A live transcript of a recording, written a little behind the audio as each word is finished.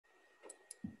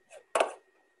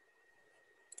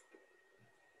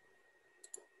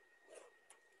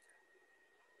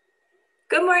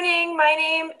morning. My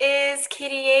name is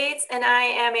Katie Yates, and I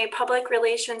am a public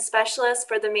relations specialist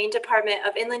for the Maine Department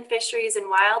of Inland Fisheries and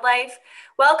Wildlife.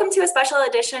 Welcome to a special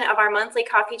edition of our monthly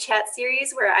coffee chat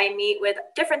series where I meet with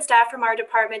different staff from our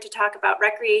department to talk about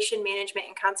recreation management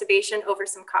and conservation over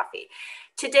some coffee.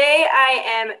 Today, I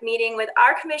am meeting with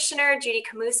our Commissioner, Judy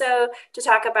Camuso, to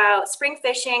talk about spring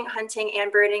fishing, hunting,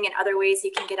 and birding, and other ways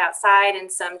you can get outside,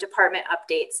 and some department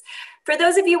updates. For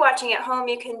those of you watching at home,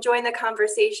 you can join the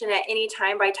conversation at any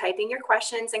time by typing your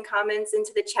questions and comments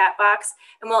into the chat box,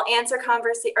 and we'll answer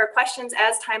questions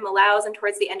as time allows and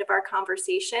towards the end of our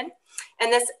conversation.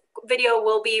 And this video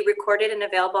will be recorded and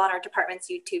available on our department's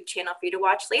YouTube channel for you to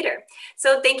watch later.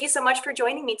 So thank you so much for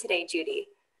joining me today, Judy.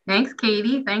 Thanks,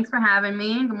 Katie. Thanks for having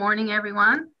me. Good morning,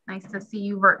 everyone. Nice to see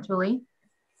you virtually.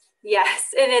 Yes,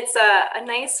 and it's a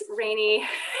nice rainy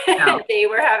day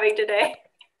we're having today.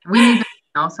 We need to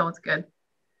know, so it's good.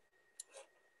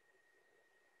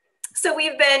 So we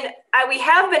have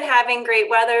been having great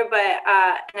weather, but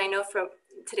and I know from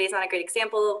today's not a great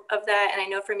example of that. And I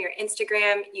know from your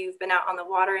Instagram, you've been out on the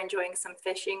water enjoying some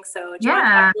fishing. So do you want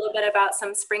to talk a little bit about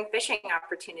some spring fishing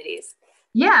opportunities?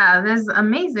 Yeah, there's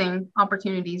amazing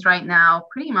opportunities right now,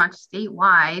 pretty much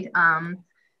statewide.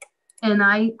 And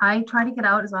I try to get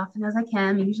out as often as I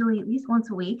can, usually at least once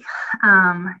a week.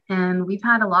 And we've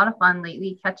had a lot of fun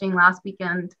lately catching. Last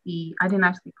weekend, I didn't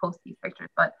actually post these pictures,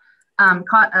 but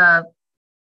caught a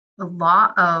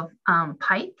lot of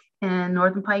pike and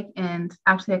northern pike. And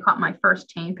actually I caught my first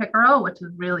chain pickerel, which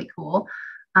was really cool.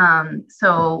 And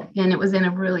it was in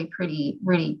a really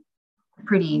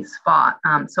pretty spot.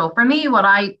 So for me, what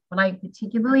I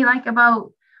particularly like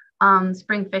about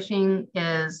spring fishing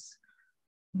is,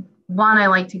 one, I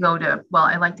like to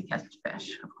catch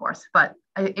fish, of course, but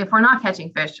if we're not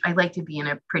catching fish, I like to be in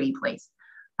a pretty place.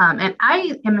 And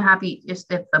I am happy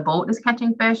just if the boat is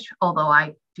catching fish, although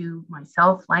I do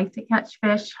myself like to catch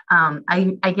fish.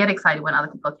 I get excited when other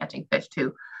people are catching fish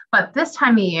too. But this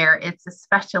time of year, it's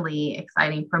especially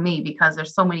exciting for me because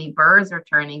there's so many birds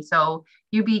returning. So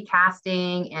you be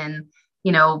casting and,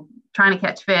 trying to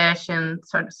catch fish and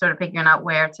sort of figuring out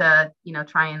where to,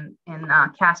 try and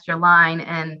cast your line.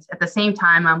 And at the same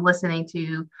time, I'm listening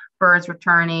to birds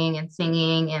returning and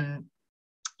singing and,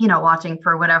 watching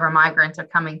for whatever migrants are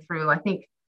coming through. I think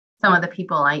some of the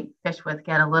people I fish with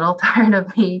get a little tired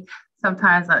of me.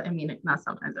 Sometimes, not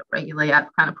sometimes, but regularly, I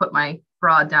kind of put my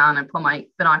rod down and pull my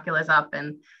binoculars up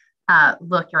and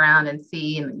look around and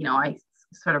see. And, I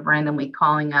sort of randomly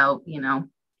calling out,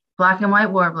 black and white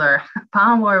warbler,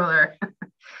 palm warbler.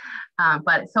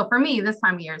 But so for me, this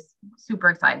time of year is super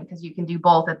exciting because you can do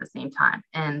both at the same time.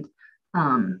 And,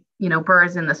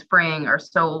 birds in the spring are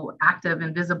so active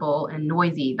and visible and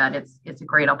noisy that it's a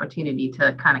great opportunity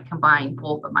to kind of combine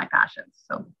both of my passions.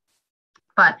 So,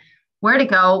 but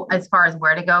as far as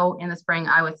where to go in the spring,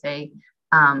 I would say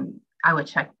I would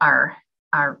check our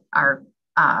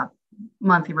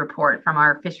monthly report from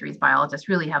our fisheries biologists.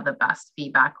 Really have the best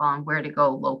feedback on where to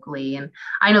go locally. And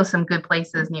I know some good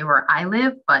places near where I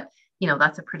live, but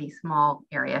that's a pretty small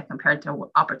area compared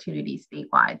to opportunities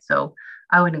statewide. So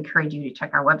I would encourage you to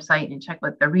check our website and check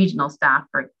with the regional staff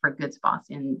for good spots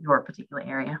in your particular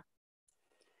area.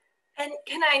 And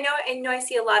I know I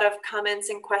see a lot of comments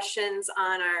and questions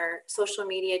on our social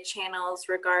media channels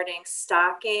regarding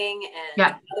stocking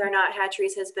and whether or not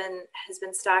hatcheries has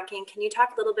been stocking. Can you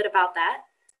talk a little bit about that?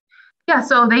 Yeah,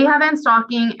 so they have been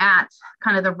stocking at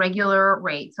kind of the regular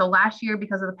rate. So last year,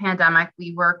 because of the pandemic,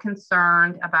 we were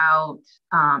concerned about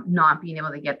not being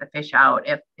able to get the fish out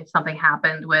if something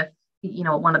happened with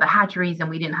one of the hatcheries and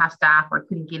we didn't have staff or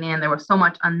couldn't get in. There was so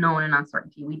much unknown and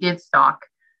uncertainty. We did stock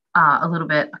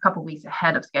a couple weeks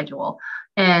ahead of schedule.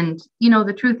 And,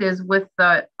 the truth is with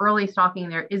the early stocking,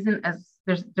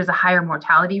 there's a higher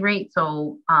mortality rate.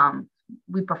 So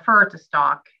we prefer to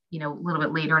stock, a little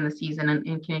bit later in the season and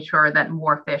can ensure that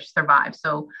more fish survive.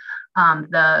 So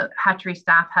the hatchery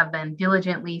staff have been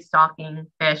diligently stocking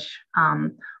fish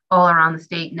all around the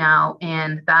state now,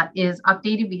 and that is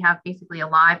updated. We have basically a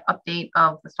live update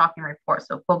of the stocking report.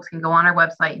 So folks can go on our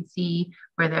website and see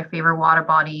where their favorite water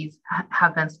bodies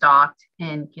have been stocked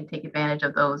and can take advantage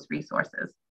of those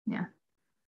resources. Yeah.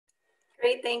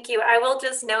 Great, thank you. I will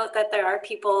just note that there are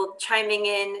people chiming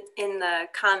in the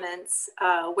comments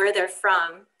where they're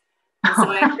from. And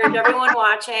so I encourage everyone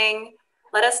watching,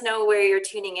 let us know where you're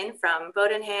tuning in from.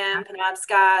 Bodenham,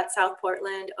 Penobscot, South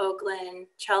Portland, Oakland,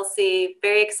 Chelsea,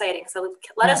 very exciting. So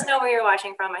let us know where you're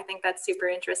watching from. I think that's super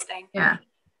interesting. Yeah.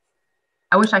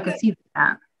 I wish I could see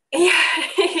that. Yeah,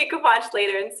 you can watch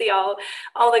later and see all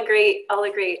the great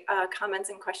comments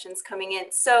and questions coming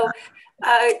in. So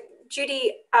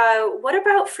Judy, what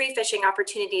about free fishing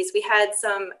opportunities? We had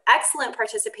some excellent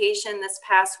participation this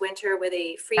past winter with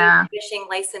a free fishing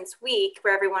license week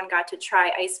where everyone got to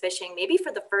try ice fishing, maybe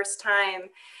for the first time,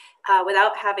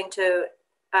 without having to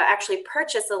actually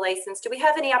purchase a license. Do we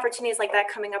have any opportunities like that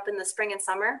coming up in the spring and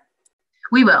summer?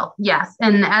 We will, yes.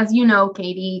 And as you know,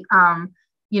 Katie,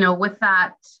 with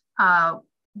that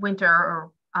winter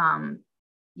or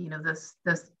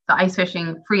the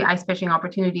free ice fishing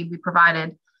opportunity we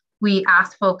provided, we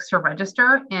asked folks to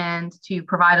register and to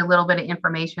provide a little bit of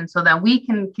information so that we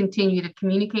can continue to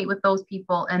communicate with those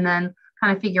people and then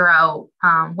kind of figure out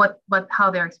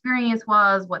how their experience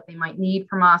was, what they might need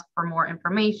from us for more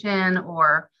information,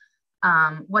 or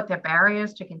what their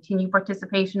barriers to continue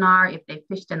participation are if they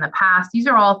fished in the past. These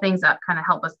are all things that kind of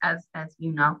help us, as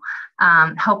you know,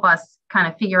 help us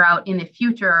kind of figure out in the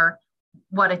future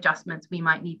what adjustments we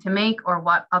might need to make or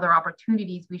what other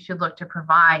opportunities we should look to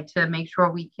provide to make sure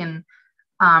we can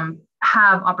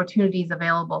have opportunities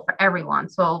available for everyone.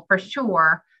 So for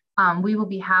sure, we will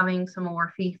be having some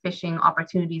more free fishing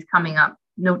opportunities coming up,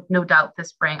 no doubt, this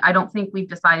spring. I don't think we've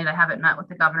decided. I haven't met with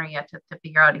the governor yet to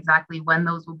figure out exactly when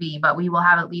those will be, but we will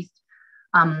have at least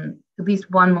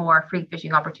one more free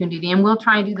fishing opportunity. And we'll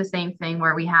try and do the same thing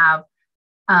where we have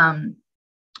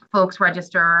folks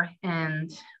register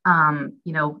and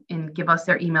give us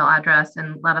their email address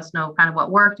and let us know kind of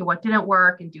what worked or what didn't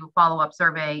work and do a follow-up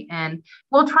survey. And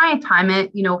we'll try and time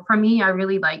it. For me, I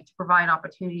really like to provide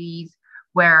opportunities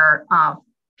where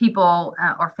people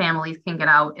or families can get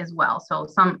out as well. So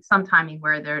some timing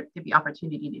where there to be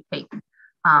opportunity to take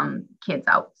kids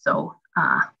out. So,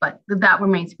 but that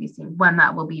remains to be seen when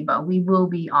that will be, but we will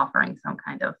be offering some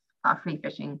kind of free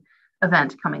fishing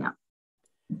event coming up.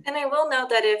 And I will note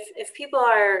that if people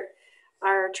are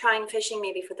trying fishing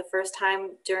maybe for the first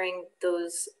time during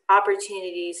those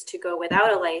opportunities to go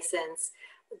without a license,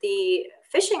 the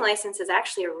fishing license is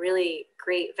actually a really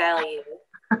great value.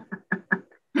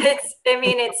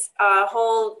 It's a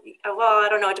whole, well, I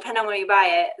don't know, depending on when you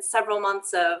buy it, several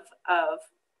months of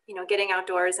getting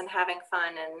outdoors and having fun.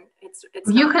 And it's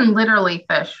you can literally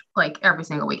fish like every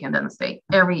single weekend in the state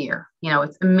every year.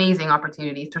 It's amazing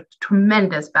opportunities,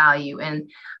 tremendous value. And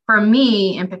for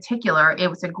me in particular, it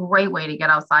was a great way to get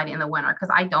outside in the winter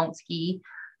because I don't ski.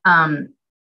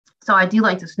 So I do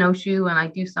like to snowshoe and I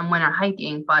do some winter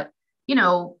hiking, but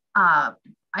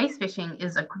ice fishing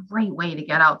is a great way to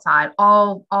get outside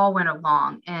all winter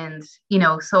long. And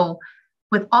so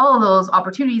with all of those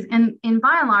opportunities, and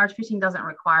by and large, fishing doesn't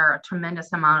require a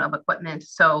tremendous amount of equipment.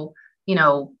 So,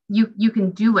 you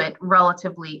can do it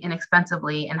relatively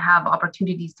inexpensively and have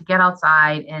opportunities to get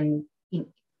outside and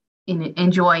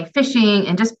enjoy fishing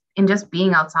and just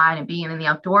being outside and being in the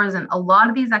outdoors. And a lot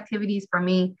of these activities for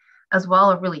me as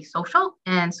well are really social.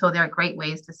 And so they're great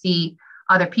ways to see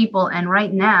other people. And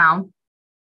right now,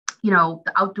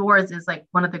 the outdoors is like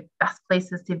one of the best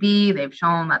places to be. They've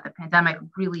shown that the pandemic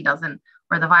really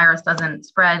the virus doesn't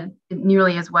spread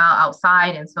nearly as well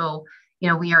outside. And so,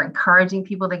 we are encouraging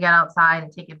people to get outside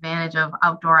and take advantage of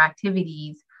outdoor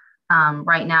activities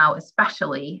right now,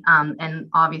 especially. And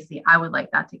obviously, I would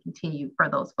like that to continue for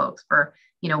those folks for,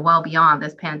 well beyond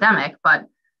this pandemic. But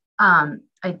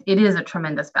it is a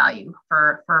tremendous value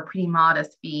for a pretty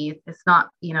modest fee. It's not,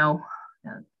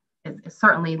 it's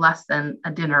certainly less than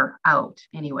a dinner out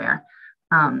anywhere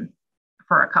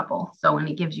for a couple. So, and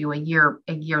it gives you a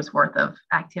year's worth of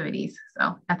activities.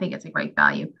 So I think it's a great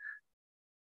value.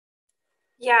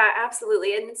 Yeah,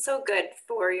 absolutely. And it's so good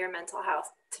for your mental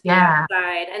health to be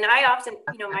outside. And I often,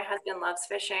 my husband loves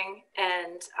fishing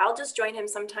and I'll just join him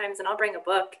sometimes and I'll bring a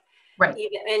book. Right.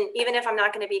 Even if I'm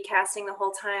not going to be casting the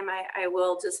whole time, I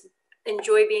will just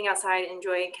enjoy being outside,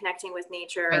 enjoy connecting with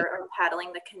nature, right, or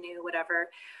paddling the canoe, whatever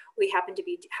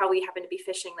how we happen to be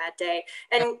fishing that day.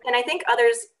 And I think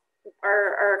others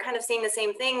are kind of seeing the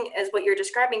same thing as what you're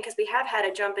describing because we have had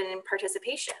a jump in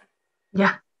participation.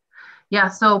 Yeah.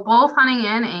 So both hunting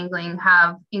and angling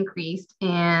have increased.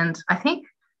 And I think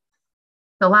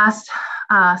the last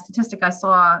statistic I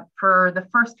saw for the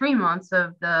first 3 months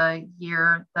of the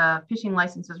year, the fishing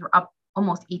licenses were up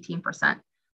almost 18%.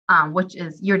 Which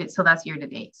is so that's year to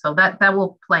date. So that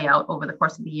will play out over the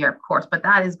course of the year, of course, but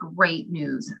that is great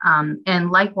news. And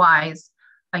likewise,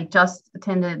 I just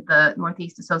attended the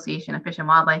Northeast Association of Fish and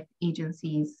Wildlife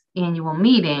Agencies annual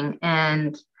meeting,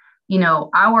 and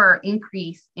our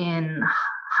increase in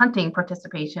hunting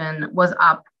participation was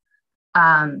up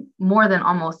more than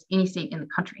almost any state in the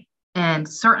country, and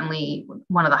certainly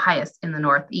one of the highest in the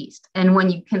Northeast. And when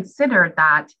you consider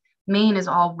that Maine is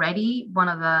already one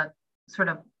of the sort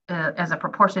of as a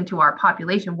proportion to our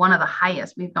population, we've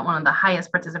got one of the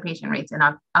highest participation rates in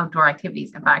our outdoor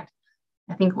activities. In fact,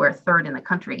 I think we're third in the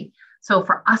country. So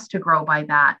for us to grow by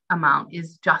that amount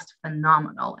is just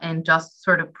phenomenal, and just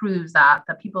sort of proves that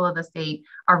the people of the state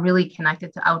are really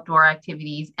connected to outdoor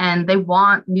activities, and they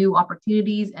want new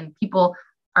opportunities, and people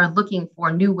are looking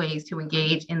for new ways to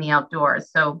engage in the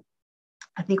outdoors. So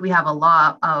I think we have a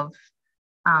lot of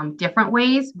different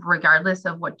ways, regardless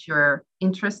of what your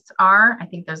interests are. I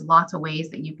think there's lots of ways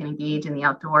that you can engage in the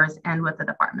outdoors and with the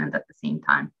department at the same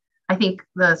time. I think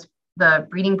the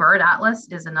breeding bird atlas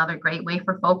is another great way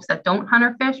for folks that don't hunt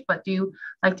or fish, but do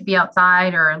like to be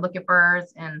outside or look at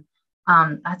birds. And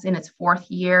that's in its fourth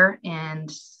year.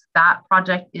 And that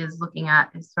project is looking at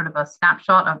is sort of a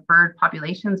snapshot of bird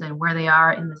populations and where they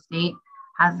are in the state.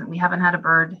 We haven't had a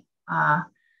bird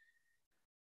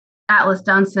atlas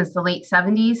done since the late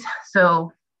 70s.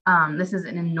 So this is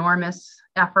an enormous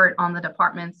effort on the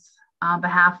department's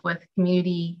behalf, with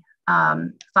community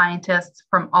scientists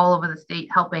from all over the state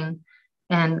helping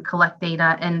and collect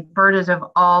data, and birders of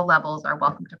all levels are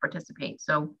welcome to participate.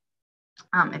 So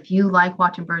if you like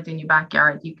watching birds in your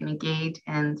backyard, you can engage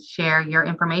and share your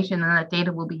information, and that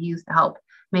data will be used to help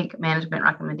make management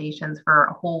recommendations for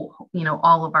a whole,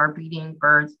 all of our breeding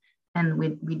birds. And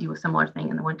we do a similar thing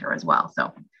in the winter as well.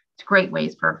 So it's great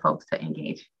ways for folks to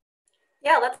engage.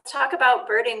 Yeah, let's talk about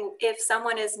birding. If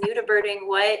someone is new to birding,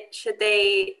 what should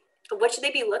they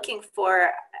be looking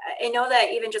for? I know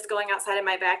that even just going outside of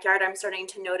my backyard, I'm starting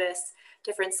to notice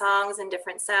different songs and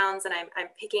different sounds, and I'm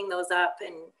picking those up,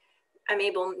 and I'm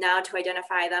able now to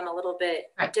identify them a little bit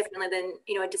differently than,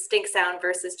 a distinct sound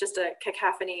versus just a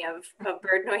cacophony of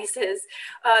bird noises.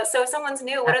 So if someone's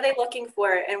new, what are they looking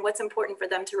for, and what's important for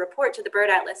them to report to the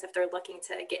Bird Atlas if they're looking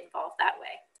to get involved that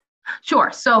way?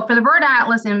 Sure. So for the Bird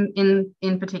Atlas in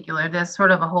particular, there's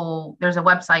sort of there's a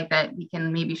website that we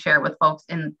can maybe share with folks,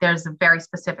 and there's a very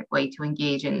specific way to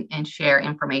engage and share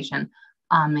information,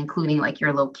 including like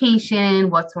your location,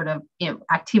 what sort of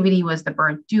activity was the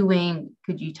bird doing,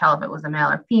 could you tell if it was a male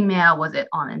or female, was it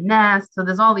on a nest? So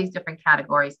there's all these different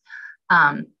categories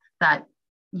that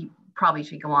you probably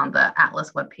should go on the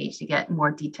Atlas webpage to get more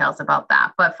details about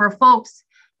that. But for folks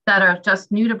that are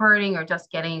just new to birding or just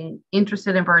getting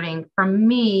interested in birding, for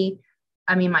me,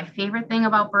 I mean, my favorite thing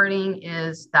about birding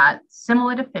is that,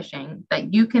 similar to fishing,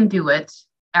 that you can do it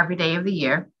every day of the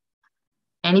year,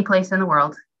 any place in the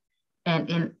world, and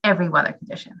in every weather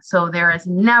condition. So there is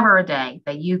never a day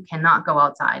that you cannot go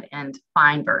outside and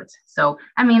find birds. So,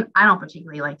 I mean, I don't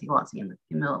particularly like to go outside in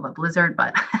the middle of a blizzard,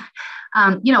 but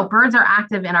birds are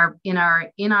active in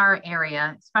our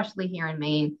area, especially here in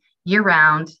Maine, year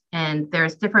round. And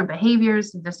there's different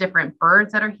behaviors. There's different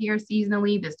birds that are here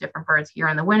seasonally. There's different birds here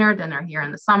in the winter than are here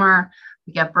in the summer.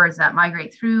 We get birds that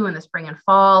migrate through in the spring and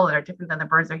fall that are different than the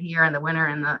birds that are here in the winter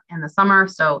and the summer.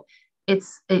 So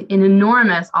it's an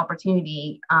enormous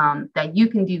opportunity that you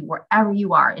can do wherever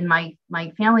you are. And my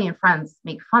family and friends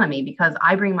make fun of me because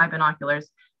I bring my binoculars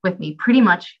with me pretty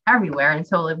much everywhere. And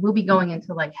so we'll be going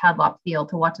into like Hadlock Field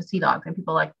to watch the sea dogs, and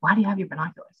people are like, why do you have your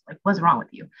binoculars? Like, what's wrong with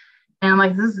you? And I'm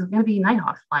like, this is going to be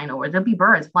nighthawks flying over. There'll be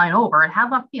birds flying over at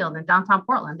Hadlock Field in downtown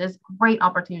Portland. There's great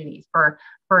opportunities for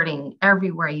birding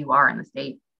everywhere you are in the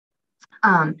state.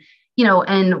 And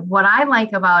what I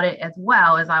like about it as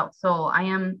well is I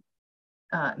am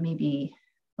maybe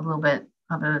a little bit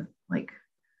of a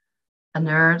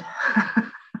nerd.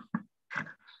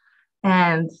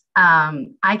 And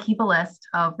I keep a list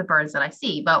of the birds that I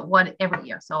see, but every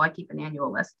year. So I keep an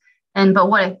annual list. But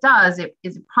what it does, it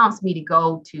prompts me to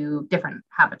go to different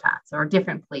habitats or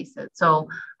different places. So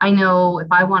I know if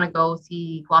I want to go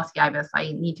see glossy ibis,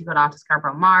 I need to go down to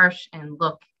Scarborough Marsh and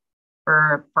look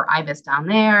for ibis down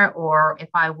there. Or if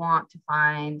I want to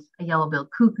find a yellow-billed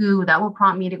cuckoo, that will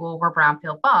prompt me to go over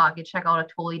brownfield bog and check out a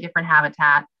totally different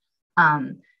habitat.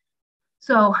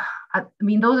 So, I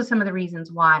mean, those are some of the reasons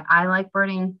why I like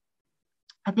birding.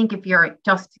 I think if you're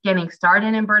just getting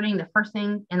started in birding, the first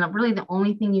thing and really the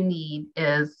only thing you need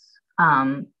is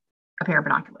a pair of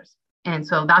binoculars. And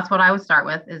so that's what I would start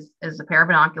with is a pair of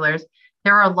binoculars.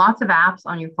 There are lots of apps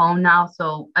on your phone now.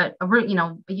 So,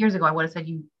 years ago, I would have said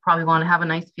you probably want to have a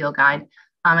nice field guide.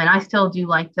 And I still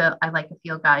do I like a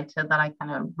field guide that I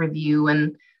kind of review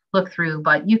and look through,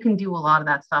 but you can do a lot of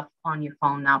that stuff on your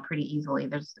phone now pretty easily.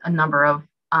 There's a number of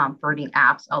birding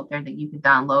apps out there that you can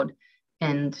download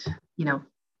and,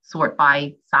 sort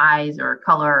by size or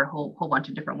color, a whole bunch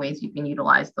of different ways you can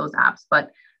utilize those apps.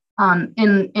 But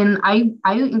and I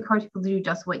encourage people to do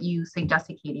just what you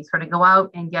suggested, Katie, sort of go out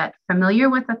and get familiar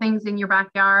with the things in your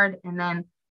backyard, and then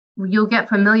you'll get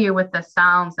familiar with the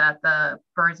sounds that the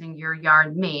birds in your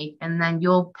yard make, and then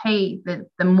you'll pay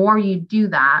the more you do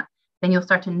that, then you'll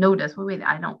start to notice, well, wait,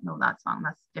 I don't know that song.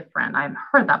 That's different. I've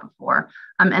heard that before.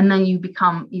 And then you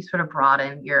sort of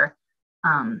broaden your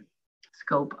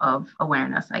scope of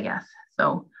awareness, I guess.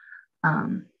 So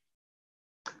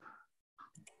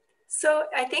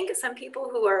I think some people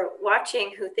who are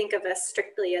watching who think of us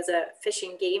strictly as a fish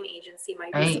and game agency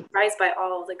might be surprised by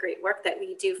all of the great work that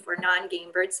we do for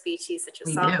non-game bird species such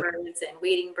as songbirds and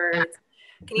wading birds. Yeah.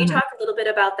 Can you talk a little bit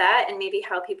about that and maybe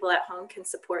how people at home can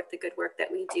support the good work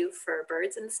that we do for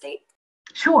birds in the state?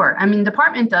 Sure. I mean, the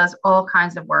department does all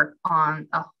kinds of work on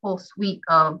a whole suite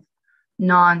of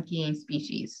non-game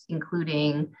species,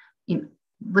 including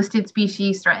listed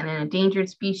species, threatened and endangered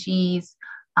species,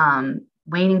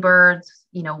 wading birds,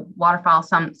 waterfowl,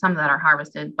 some that are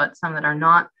harvested, but some that are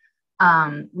not.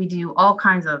 We do all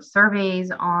kinds of surveys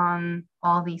on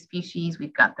all these species.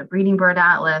 We've got the breeding bird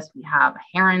atlas. We have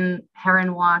a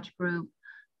heron watch group.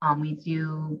 We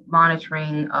do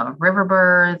monitoring of river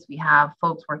birds. We have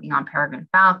folks working on peregrine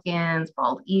falcons,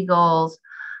 bald eagles.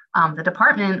 The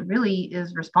department really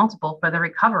is responsible for the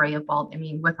recovery of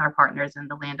with our partners and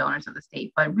the landowners of the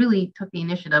state, but really took the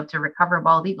initiative to recover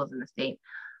bald eagles in the state.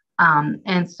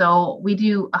 And so we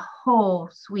do a whole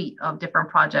suite of different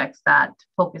projects that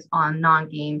focus on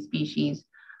non-game species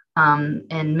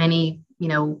and many,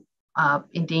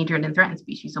 endangered and threatened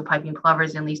species. So piping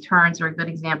plovers and least terns are a good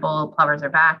example. Plovers are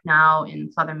back now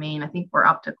in southern Maine. I think we're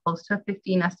up to close to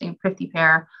 50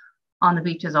 pair on the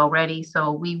beaches already.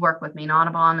 So we work with Maine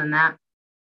Audubon and that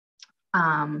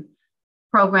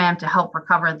program to help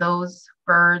recover those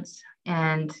birds.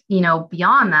 And,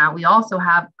 beyond that, we also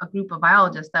have a group of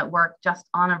biologists that work just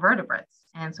on invertebrates.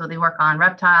 And so they work on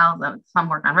reptiles, some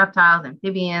work on reptiles,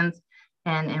 amphibians,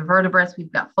 and invertebrates.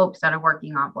 We've got folks that are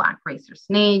working on black racer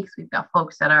snakes. We've got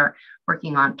folks that are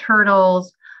working on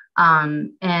turtles.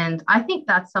 And I think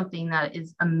that's something that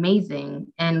is amazing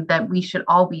and that we should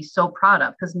all be so proud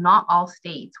of, because not all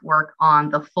states work on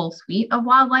the full suite of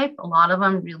wildlife. A lot of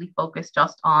them really focus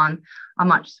just on a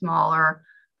much smaller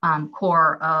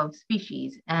core of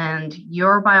species, and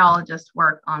your biologists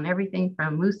work on everything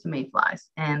from moose to mayflies,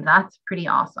 and that's pretty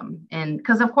awesome. And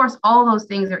because of course all those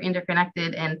things are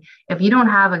interconnected, and if you don't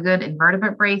have a good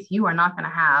invertebrate base, you are not going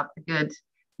to have a good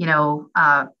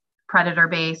predator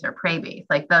base or prey base.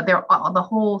 Like the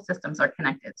whole systems are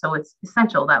connected, so it's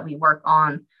essential that we work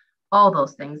on all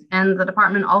those things. And the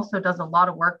department also does a lot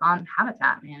of work on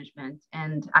habitat management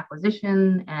and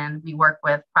acquisition. And we work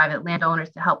with private landowners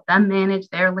to help them manage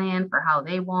their land for how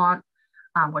they want,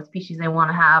 what species they want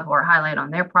to have or highlight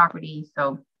on their property.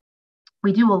 So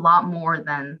we do a lot more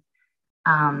than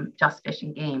just fish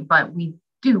and game, but we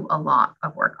do a lot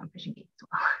of work on fish and game as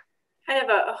well. Kind of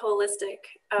a holistic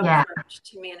approach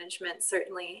to management,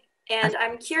 certainly. And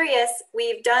I'm curious,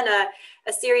 we've done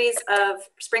a series of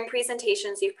spring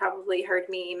presentations. You've probably heard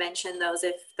me mention those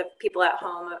if the people at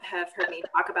home have heard me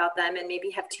talk about them and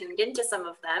maybe have tuned into some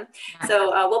of them.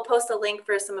 So we'll post a link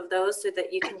for some of those so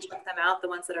that you can check them out. The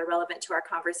ones that are relevant to our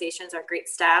conversations. Our great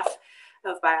staff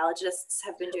of biologists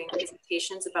have been doing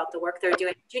presentations about the work they're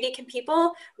doing. Judy, can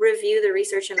people review the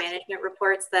research and management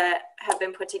reports that have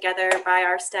been put together by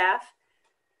our staff?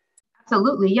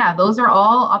 Absolutely. Yeah, those are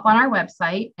all up on our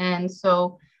website. And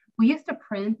so we used to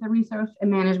print the research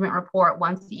and management report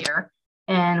once a year,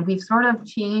 and we've sort of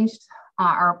changed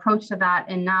our approach to that.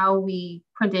 And now we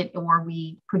print it or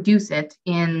we produce it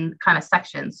in kind of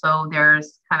sections. So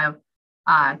there's kind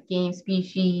of game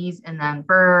species and then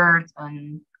birds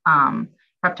and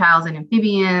reptiles and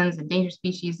amphibians, endangered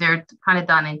species. They're kind of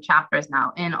done in chapters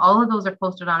now. And all of those are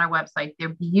posted on our website. They're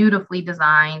beautifully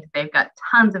designed. They've got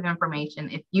tons of information.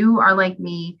 If you are like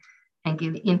me and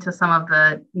get into some of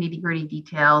the nitty-gritty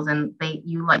details and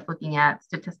you like looking at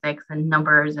statistics and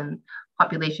numbers and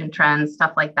population trends,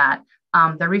 stuff like that,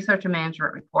 the research and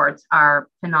management reports are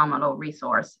a phenomenal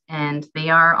resource. And they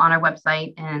are on our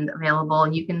website and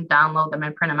available. You can download them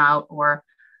and print them out, or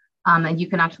and you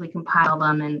can actually compile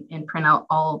them and print out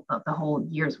all of the whole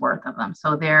year's worth of them.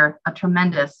 So they're a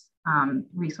tremendous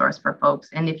resource for folks.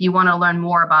 And if you want to learn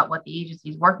more about what the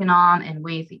agency is working on and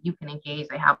ways that you can engage,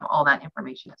 they have all that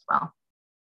information as well.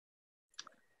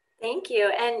 Thank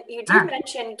you. And you did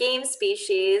mention game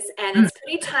species, and it's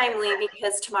pretty timely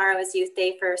because tomorrow is Youth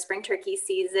Day for spring turkey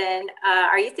season.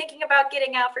 Are you thinking about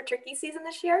getting out for turkey season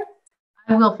this year?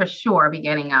 I will for sure be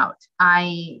getting out.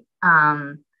 I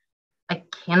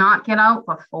cannot get out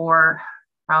before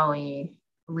probably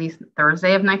at least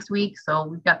Thursday of next week. So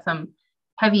we've got some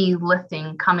heavy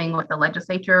lifting coming with the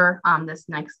legislature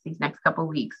these next couple of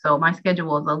weeks. So my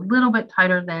schedule is a little bit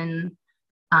tighter than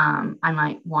I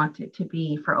might want it to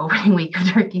be for opening week of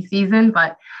turkey season.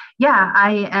 But yeah,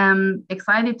 I am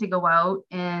excited to go out.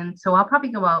 And so I'll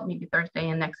probably go out maybe Thursday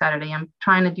and next Saturday. I'm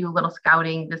trying to do a little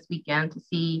scouting this weekend to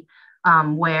see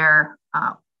where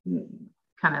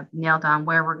kind of nail down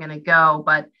where we're going to go.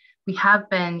 But we have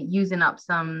been using up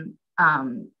some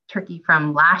turkey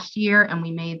from last year, and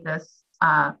we made this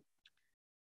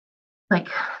like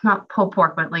not pulled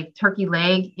pork, but like turkey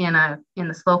leg in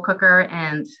the slow cooker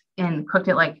and cooked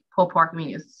it like pulled pork. I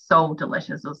mean, it was so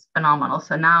delicious. It was phenomenal.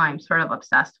 So now I'm sort of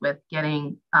obsessed with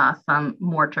getting some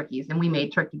more turkeys. And we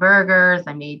made turkey burgers.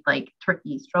 I made like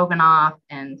turkey stroganoff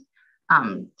and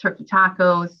turkey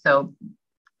tacos. So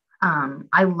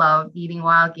I love eating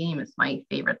wild game. It's my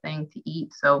favorite thing to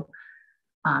eat. So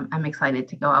I'm excited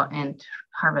to go out and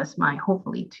harvest my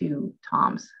hopefully 2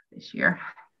 toms this year.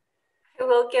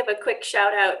 We'll give a quick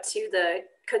shout out to the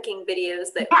cooking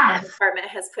videos that yes. the department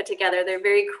has put together. They're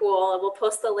very cool. We'll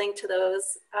post the link to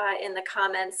those in the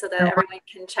comments so that everyone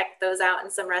can check those out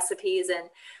and some recipes. And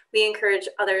we encourage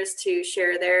others to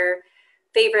share their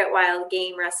favorite wild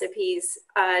game recipes.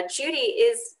 Judy,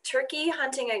 is turkey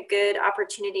hunting a good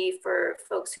opportunity for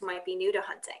folks who might be new to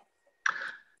hunting?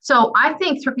 So I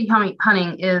think turkey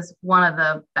hunting is one of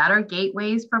the better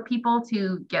gateways for people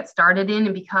to get started in,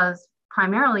 and because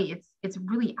primarily it's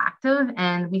really active,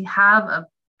 and we have a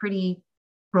pretty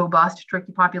robust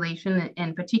turkey population,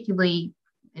 and particularly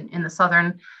in the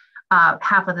southern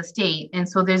half of the state. And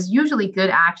so there's usually good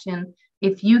action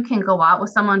if you can go out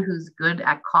with someone who's good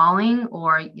at calling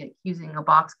or using a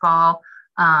box call.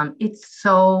 It's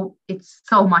so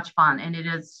much fun, and it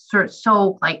is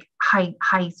so like high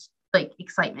like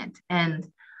excitement. And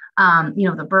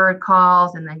the bird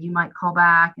calls, and then you might call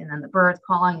back, and then the bird's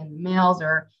calling, and the males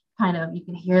are kind of, you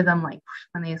can hear them like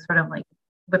when they sort of like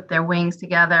whip their wings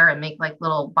together and make like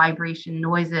little vibration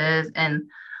noises. And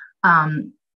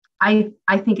I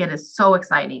think it is so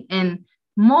exciting. And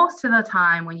most of the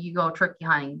time when you go turkey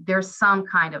hunting, there's some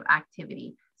kind of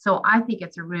activity. So I think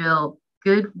it's a real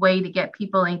good way to get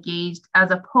people engaged, as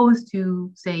opposed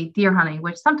to, say, deer hunting,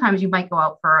 which sometimes you might go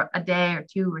out for a day or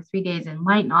 2 or 3 days and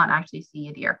might not actually see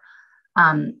a deer.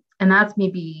 And that's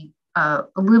maybe a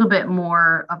little bit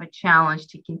more of a challenge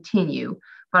to continue.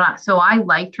 But so I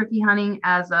like turkey hunting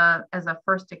as a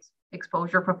first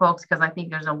exposure for folks, because I think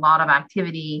there's a lot of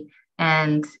activity,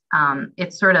 and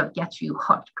it sort of gets you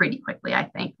hooked pretty quickly, I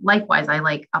think. Likewise, I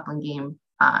like upland game,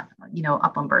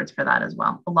 upland birds for that as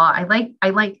well. I like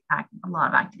a lot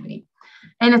of activity.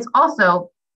 And it's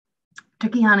also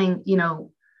turkey hunting,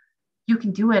 you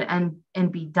can do it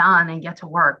and be done and get to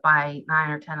work by 9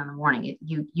 or 10 in the morning.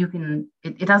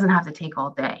 It doesn't have to take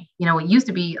all day. It used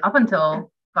to be up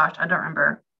until, gosh, I don't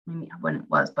remember when it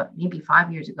was, but maybe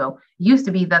 5 years ago, it used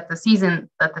to be that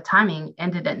the timing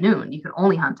ended at noon. You could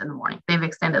only hunt in the morning. They've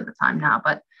extended the time now,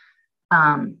 but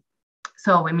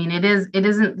so, I mean,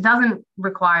 it doesn't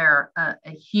require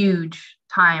a huge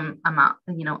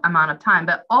amount of time,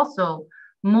 but also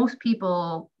most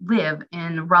people live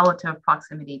in relative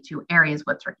proximity to areas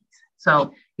with turkeys.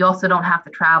 So you also don't have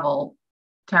to travel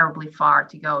terribly far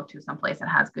to go to someplace that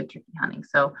has good turkey hunting.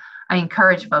 So I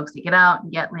encourage folks to get out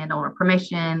and get landowner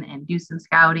permission and do some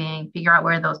scouting, figure out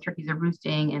where those turkeys are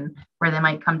roosting and where they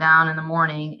might come down in the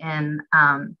morning, and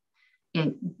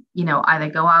either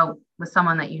go out with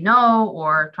someone that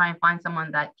or try and find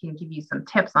someone that can give you some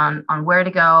tips on where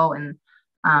to go. And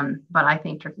but I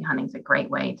think turkey hunting is a great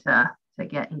way to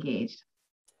get engaged.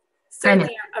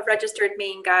 Certainly, a registered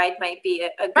Maine guide might be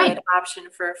a good option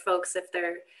for folks if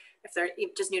they're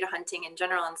just new to hunting in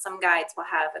general. And some guides will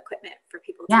have equipment for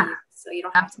people to use, so you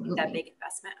don't have to make that big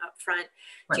investment up front.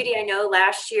 Right. Judy, I know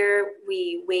last year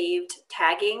we waived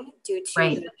tagging due to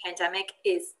the pandemic.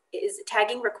 Is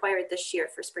tagging required this year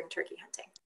for spring turkey hunting?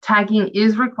 Tagging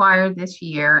is required this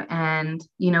year, and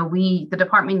the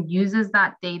department uses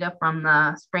that data from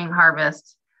the spring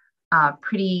harvest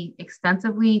pretty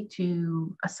extensively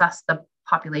to assess the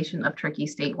population of turkey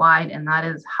statewide, and that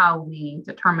is how we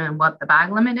determine what the bag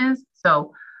limit is.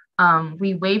 So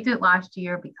we waived it last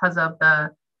year because of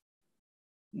the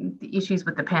issues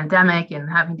with the pandemic and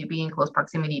having to be in close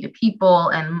proximity to people,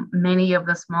 and many of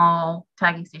the small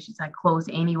tagging stations had closed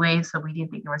anyway, so we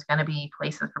didn't think there was going to be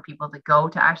places for people to go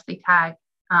to actually tag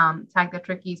their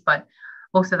turkeys. But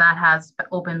most of that has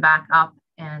opened back up,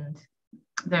 and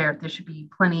there should be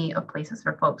plenty of places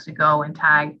for folks to go and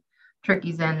tag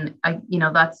turkeys. And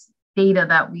that's data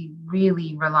that we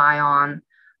really rely on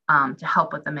to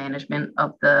help with the management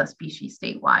of the species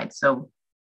statewide. So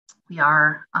we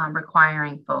are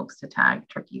requiring folks to tag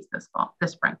turkeys this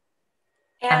spring.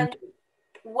 And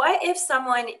what if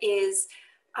someone is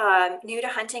new to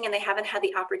hunting and they haven't had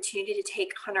the opportunity to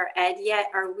take hunter ed yet,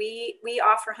 we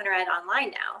offer hunter ed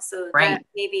online now. So Right. that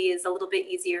maybe is a little bit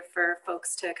easier for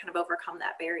folks to kind of overcome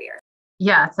that barrier.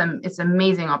 Yeah, it's an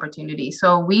amazing opportunity.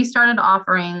 So we started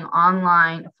offering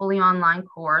a fully online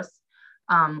course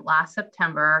last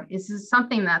September. This is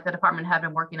something that the department had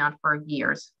been working on for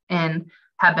years and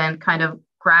have been kind of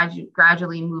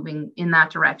gradually moving in that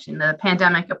direction. The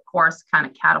pandemic, of course, kind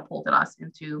of catapulted us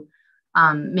into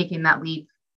making that leap,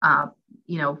 kind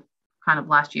of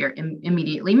last year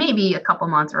immediately, maybe a couple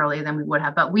months earlier than we would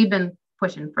have, but we've been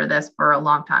pushing for this for a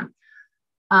long time.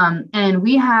 And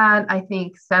we had, I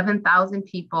think, 7,000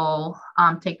 people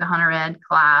take the hunter ed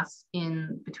class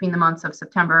in between the months of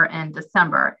September and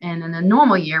December. And in a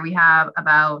normal year, we have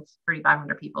about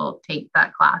 3,500 people take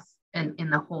that class in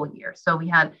the whole year. So we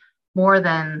had more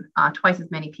than twice as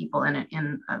many people in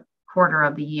a quarter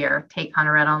of the year take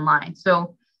hunter ed online.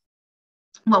 So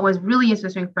what was really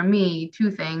interesting for me,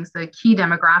 two things: the key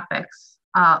demographics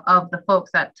of the folks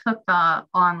that took the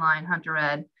online hunter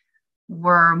ed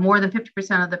were more than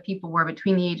 50% of the people were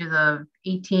between the ages of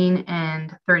 18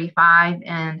 and 35,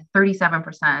 and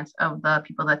 37% of the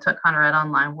people that took hunter ed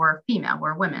online were female,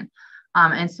 were women.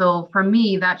 And so for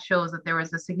me, that shows that there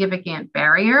was a significant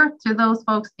barrier to those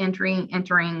folks entering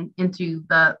into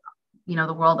the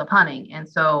world of hunting. And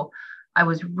so I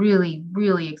was really,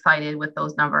 really excited with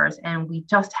those numbers. And we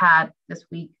just had this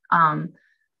week,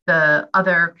 the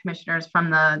other commissioners from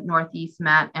the Northeast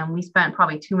met, and we spent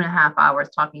probably 2.5 hours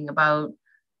talking about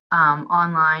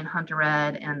online hunter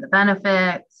ed and the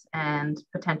benefits and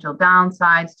potential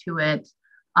downsides to it.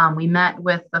 We met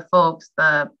with the folks,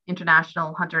 the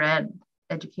International Hunter Ed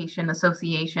Education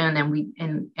Association,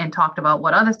 and talked about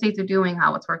what other states are doing,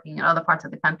 how it's working in other parts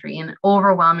of the country, and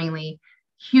overwhelmingly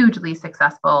hugely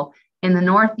successful. In the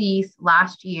Northeast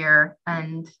last year,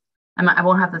 and I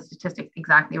won't have the statistics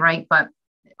exactly right, but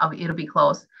it'll be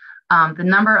close. The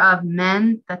number of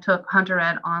men that took hunter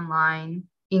ed online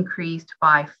increased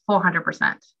by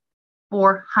 400%.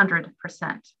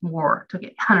 400% more took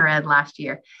hunter ed last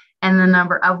year. And the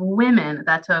number of women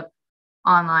that took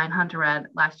online hunter ed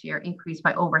last year increased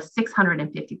by over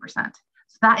 650%.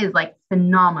 So that is like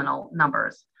phenomenal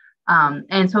numbers.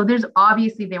 And so there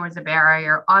was a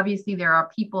barrier. Obviously, there are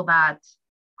people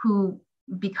who,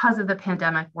 because of the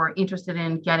pandemic, were interested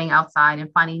in getting outside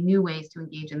and finding new ways to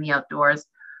engage in the outdoors.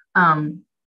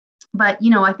 But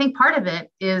I think part of it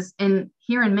is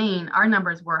here in Maine, our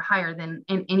numbers were higher than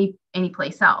in any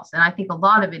place else. And I think a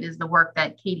lot of it is the work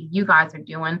that Katie, you guys are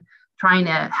doing, trying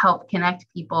to help connect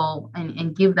people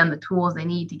and give them the tools they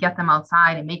need to get them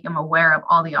outside and make them aware of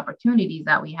all the opportunities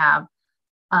that we have.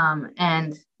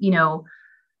 I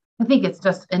think it's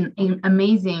just an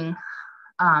amazing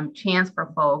chance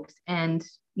for folks. And,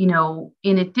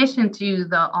 in addition to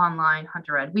the online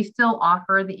hunter ed, we still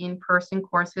offer the in-person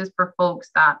courses for folks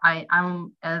that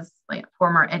I'm as like a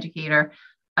former educator.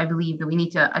 I believe that we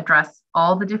need to address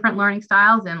all the different learning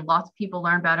styles, and lots of people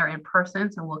learn better in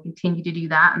person. So we'll continue to do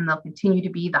that. And there'll continue to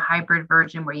be the hybrid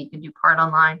version where you can do part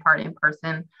online, part in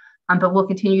person. But we'll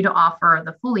continue to offer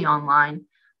the fully online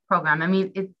program. I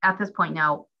mean, at this point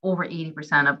now, over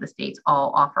 80% of the states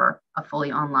all offer a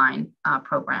fully online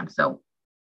program. So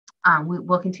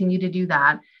we'll continue to do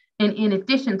that. And in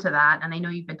addition to that, and I know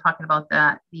you've been talking about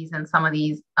some of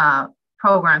these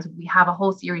programs, we have a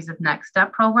whole series of next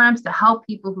step programs to help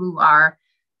people who are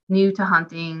new to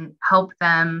hunting, help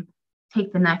them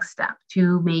take the next step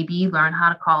to maybe learn how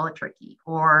to call a turkey,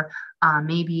 or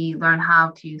maybe learn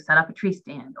how to set up a tree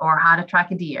stand, or how to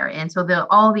track a deer. And so there are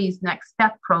all these next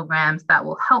step programs that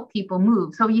will help people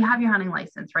move. So you have your hunting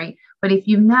license, right? But if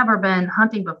you've never been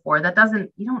hunting before,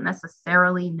 you don't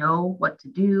necessarily know what to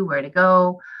do, where to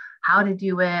go, how to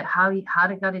do it, how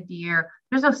to gut a deer.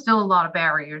 There's still a lot of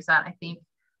barriers that I think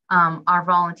our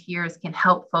volunteers can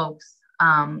help folks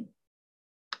kind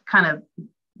of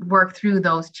work through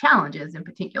those challenges in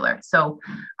particular. So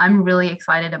I'm really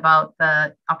excited about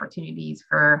the opportunities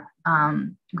for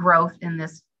growth in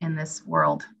this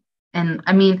world. And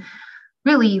I mean,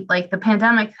 really, like, the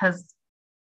pandemic has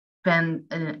been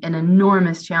an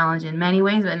enormous challenge in many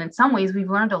ways, and in some ways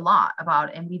we've learned a lot about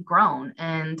it and we've grown.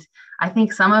 And I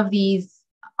think some of these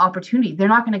opportunities, they're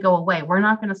not going to go away. We're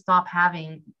not going to stop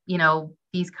having,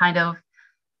 these kind of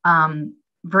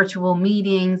virtual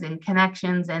meetings and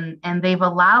connections, and they've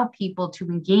allowed people to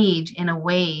engage in a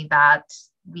way that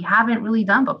we haven't really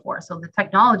done before. So the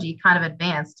technology kind of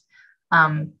advanced,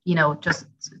 just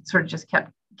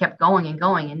kept going and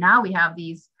going. And now we have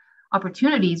these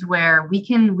opportunities where we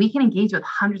can engage with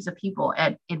hundreds of people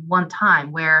at one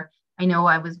time. Where I know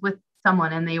I was with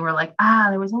someone and they were like,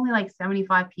 there was only like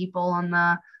 75 people on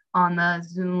on the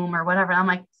Zoom or whatever. And I'm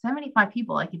like, 75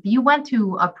 people. Like if you went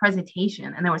to a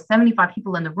presentation and there were 75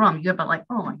 people in the room, you'd be like,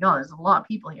 oh my God, there's a lot of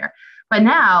people here. But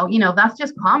now, that's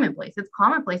just commonplace. It's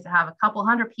commonplace to have a couple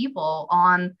hundred people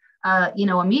on, a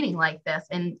meeting like this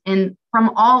and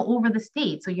from all over the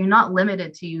state. So you're not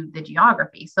limited to the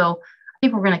geography. So I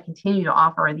think we're going to continue to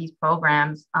offer these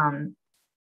programs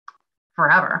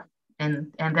forever,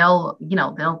 and they'll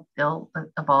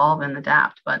evolve and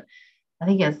adapt. But I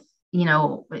think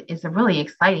it's a really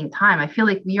exciting time. I feel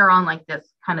like we are on like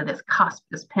this cusp,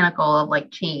 this pinnacle of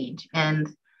like change. And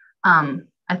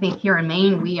I think here in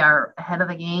Maine, we are ahead of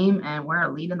the game and we're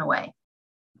leading the way.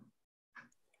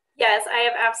 Yes, I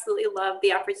have absolutely loved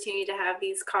the opportunity to have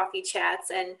these coffee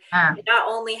chats and not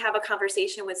only have a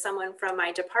conversation with someone from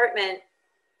my department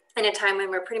in a time when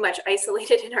we're pretty much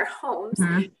isolated in our homes,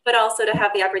 but also to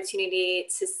have the opportunity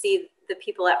to see the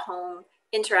people at home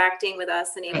interacting with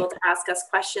us and able to ask us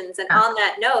questions. And on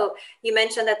that note, you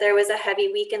mentioned that there was a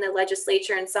heavy week in the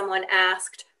legislature and someone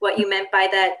asked what you meant by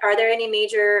that. Are there any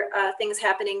major things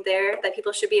happening there that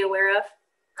people should be aware of?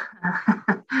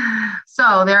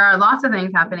 So there are lots of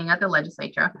things happening at the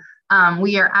legislature.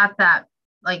 We are at the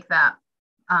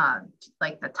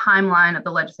timeline of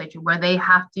the legislature where they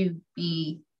have to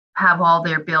have all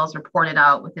their bills reported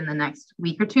out within the next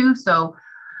week or two. So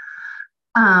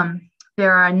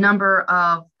there are a number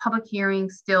of public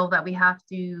hearings still that we have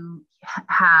to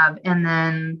have. And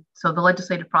then, so the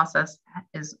legislative process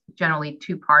is generally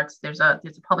two parts. There's a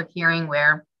public hearing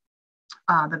where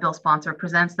the bill sponsor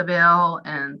presents the bill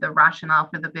and the rationale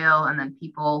for the bill, and then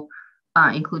people,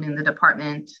 including the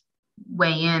department,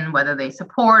 weigh in whether they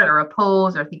support or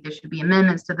oppose or think there should be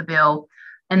amendments to the bill.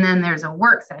 And then there's a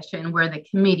work session where the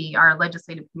committee, our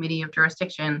legislative committee of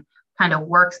jurisdiction, kind of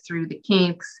works through the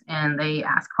kinks and they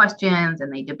ask questions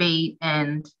and they debate,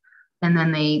 and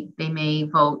then they may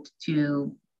vote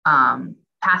to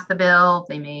pass the bill.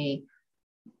 They may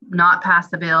not pass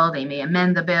the bill, they may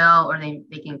amend the bill, or they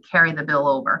can carry the bill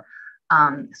over.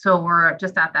 So we're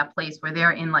just at that place where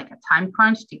they're in like a time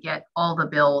crunch to get all the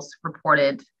bills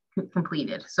reported,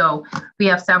 completed. So we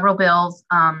have several bills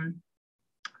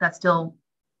that still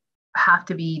have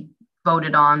to be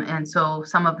voted on. And so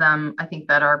some of them, I think,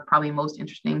 that are probably most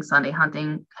interesting. Sunday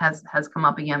hunting has come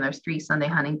up again. There's 3 Sunday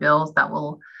hunting bills that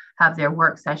will have their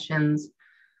work sessions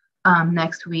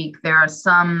next week. There are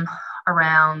some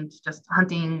around just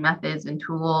hunting methods and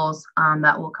tools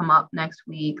that will come up next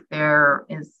week. There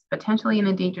is potentially an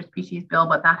endangered species bill,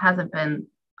 but that hasn't been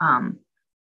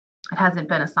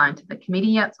assigned to the committee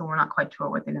yet, so we're not quite sure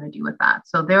what they're going to do with that.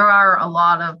 So there are a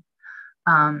lot of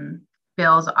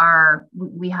bills.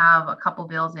 We have a couple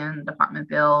bills in department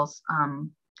bills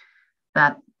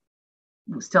that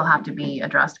still have to be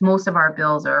addressed. Most of our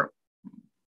bills are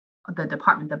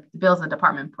the bills the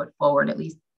department put forward. At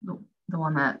least the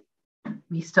one that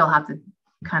we still have to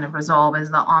kind of resolve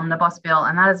is the omnibus bill,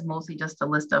 and that is mostly just a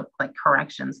list of like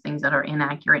corrections, things that are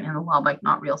inaccurate in the law, like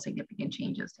not real significant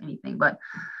changes to anything. But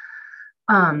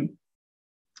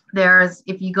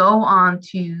if you go on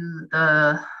to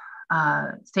the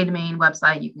state of Maine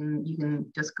website, you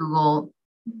can just Google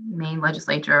Maine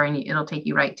legislature and it'll take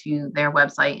you right to their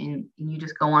website, and you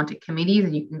just go on to committees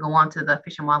and you can go on to the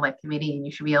Fish and Wildlife Committee, and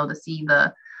you should be able to see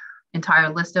the entire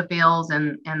list of bills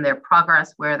and their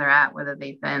progress, where they're at, whether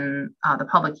they've been the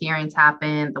public hearings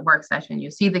happened, the work session.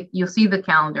 You'll see the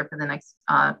calendar for the next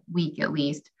week at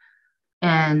least,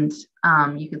 and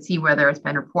you can see whether it's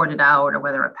been reported out or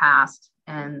whether it passed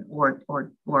and or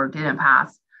didn't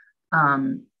pass.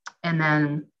 And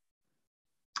then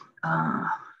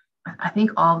I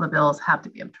think all the bills have to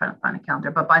be, I'm trying to find a calendar,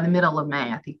 but by the middle of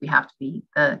May, I think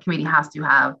the committee has to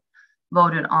have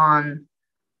voted on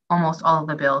almost all of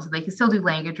the bills. They can still do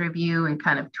language review and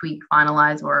kind of tweak,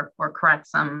 finalize, or correct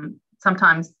some.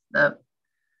 Sometimes the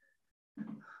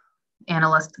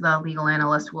legal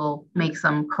analyst will make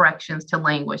some corrections to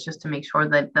language just to make sure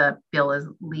that the bill is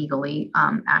legally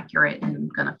accurate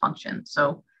and going to function.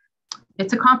 So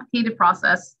it's a complicated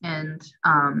process. And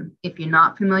if you're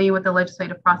not familiar with the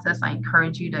legislative process, I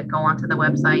encourage you to go onto the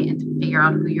website and to figure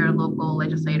out who your local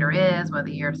legislator is, whether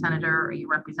you're a senator or your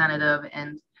representative,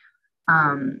 and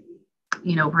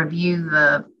review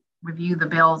the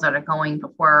bills that are going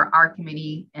before our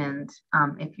committee. And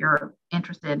if you're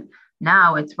interested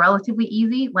now, it's relatively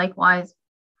easy. Likewise,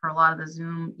 for a lot of the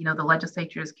Zoom, the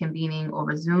legislature is convening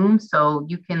over Zoom, so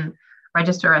you can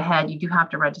register ahead. You do have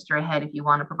to register ahead if you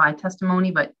want to provide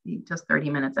testimony, but just 30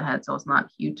 minutes ahead, so it's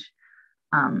not huge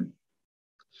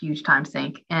time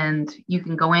sink. And you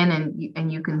can go in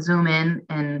and you can Zoom in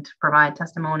and provide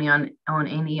testimony on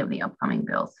any of the upcoming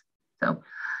bills. So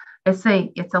it's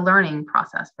a learning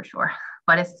process for sure,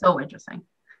 but it's so interesting.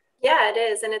 Yeah, it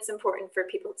is. And it's important for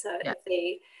people to, Yeah. if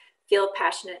they feel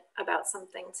passionate about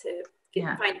something, to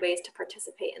find ways to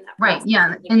participate in that process. Right. Yeah.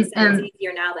 Like you said, it's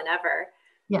easier now than ever.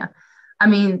 Yeah. I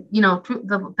mean, you know,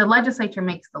 the legislature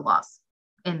makes the laws.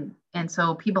 And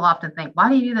so people often think, why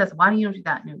do you do this? Why do you do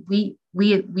that? And we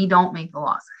don't make the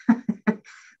laws.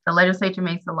 The legislature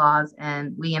makes the laws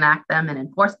and we enact them and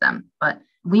enforce them. But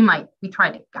we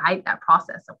try to guide that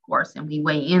process, of course, and we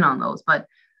weigh in on those. But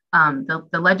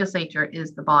the legislature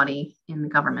is the body in the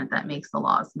government that makes the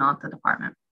laws, not the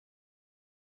department.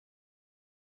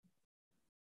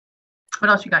 What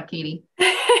else you got, Katie?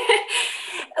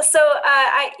 So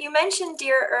you mentioned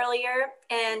deer earlier,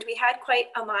 and we had quite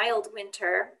a mild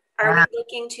winter. Are we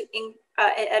looking to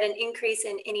at an increase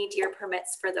in any deer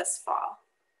permits for this fall?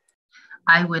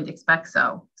 I would expect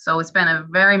so. So it's been a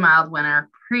very mild winter,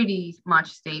 pretty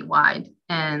much statewide.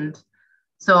 And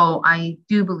so I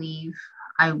do believe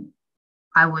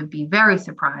I would be very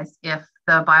surprised if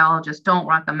the biologists don't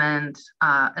recommend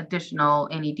additional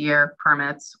any deer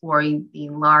permits or a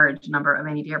large number of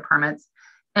any deer permits.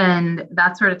 And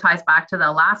that sort of ties back to the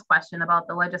last question about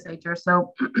the legislature.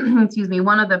 So, excuse me,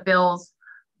 one of the bills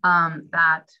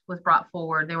that was brought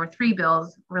forward, there were 3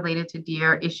 bills related to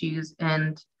deer issues,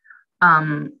 and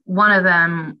one of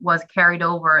them was carried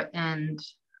over and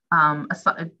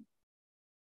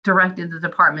directed the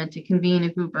department to convene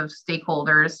a group of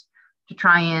stakeholders to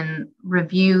try and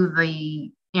review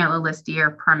the antlerless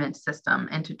deer permit system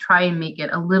and to try and make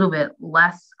it a little bit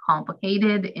less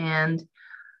complicated. And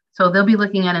so they'll be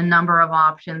looking at a number of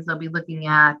options. They'll be looking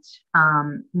at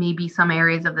maybe some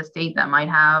areas of the state that might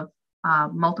have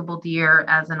multiple deer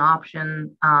as an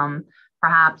option,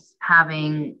 perhaps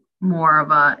having more of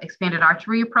a expanded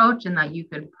archery approach, in that you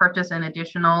could purchase an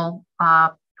additional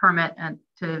permit and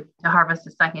to harvest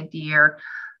a second deer.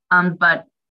 But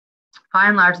by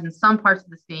and large, in some parts of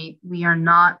the state, we are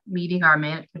not meeting our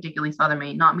particularly Southern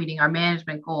Maine, not meeting our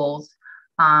management goals.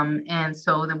 And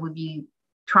so that would be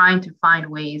trying to find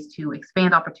ways to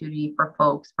expand opportunity for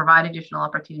folks, provide additional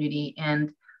opportunity, and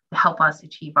to help us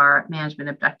achieve our management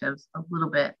objectives a little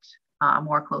bit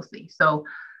more closely. So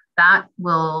that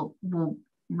we'll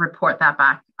report that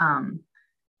back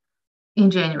in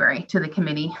January to the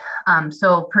committee.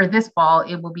 So for this fall,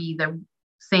 it will be the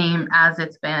same as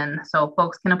it's been. So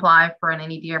folks can apply for an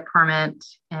any deer permit,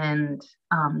 and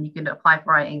you can apply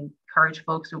for, I encourage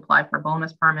folks to apply for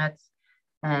bonus permits.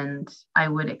 And I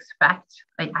would expect,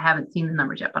 I haven't seen the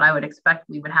numbers yet, but I would expect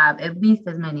we would have at least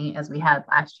as many as we had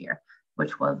last year,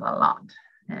 which was a lot.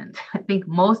 And I think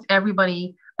most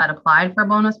everybody that applied for a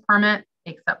bonus permit,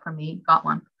 except for me, got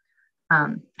one.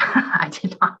 I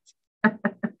did not.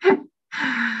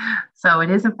 So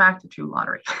it is in fact a true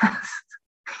lottery.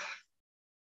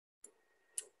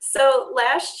 So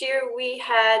last year we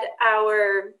had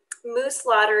our Moose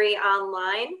Lottery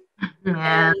online.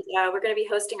 Yeah. And we're going to be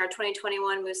hosting our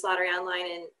 2021 Moose Lottery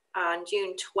online on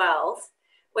June 12th.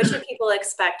 What should people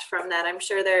expect from that? I'm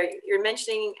sure you're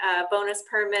mentioning bonus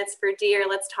permits for deer.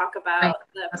 Let's talk about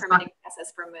the permitting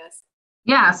process for moose.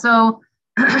 Yeah, so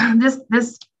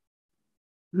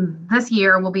this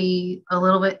year will be a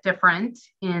little bit different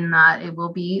in that it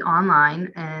will be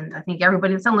online, and I think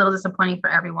it's a little disappointing for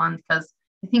everyone because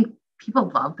I think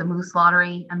people love the Moose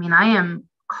Lottery. I mean, I am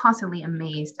constantly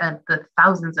amazed at the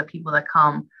thousands of people that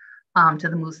come to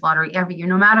the Moose Lottery every year,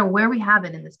 no matter where we have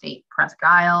it in the state, Presque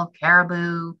Isle,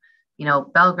 Caribou,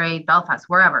 Belgrade, Belfast,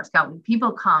 wherever.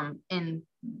 People come in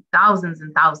thousands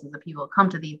and thousands of people come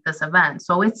to this event.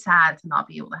 So it's sad to not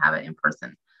be able to have it in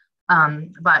person.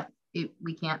 But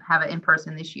we can't have it in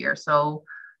person this year. So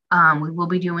we will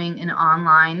be doing an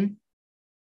online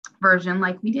version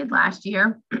like we did last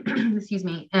year. Excuse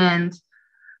me. And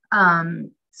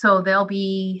so there'll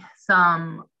be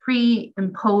some pre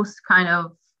and post kind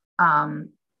of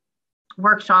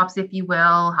workshops, if you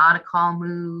will, how to call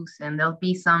moose, and there'll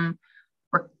be some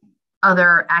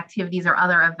other activities or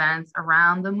other events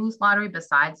around the Moose Lottery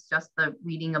besides just the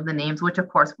reading of the names, which of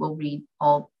course we'll read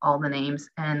all the names,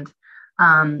 and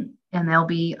there'll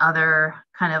be other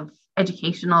kind of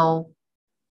educational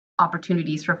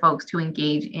opportunities for folks to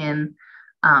engage in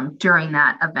during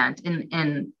that event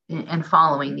and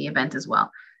following the event as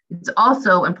well. It's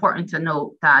also important to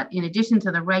note that in addition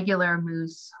to the regular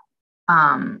moose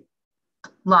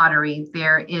lottery,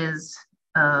 there is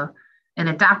an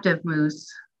adaptive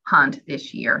moose hunt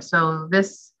this year. So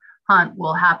this hunt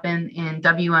will happen in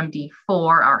WMD4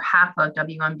 or half of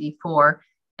WMD4.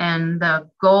 And the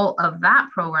goal of that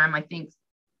program, I think,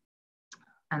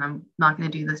 and I'm not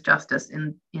going to do this justice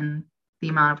in the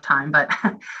amount of time, but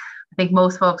I think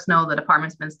most folks know the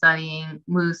department's been studying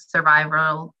moose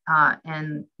survival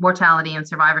and mortality and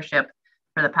survivorship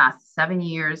for the past 7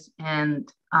 years.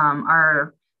 And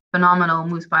our phenomenal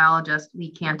moose biologist,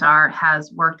 Lee Cantor,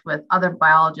 has worked with other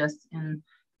biologists in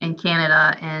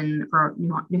Canada and for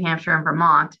New Hampshire and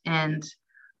Vermont, and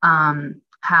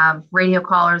have radio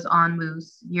collars on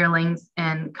moose, yearlings,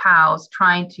 and cows,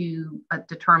 trying to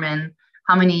determine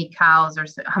how many calves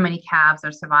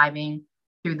are surviving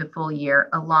through the full year,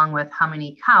 along with how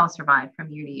many cows survive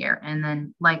from year to year. And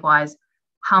then likewise,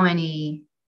 how many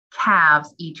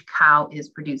calves each cow is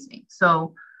producing.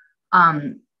 So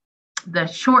the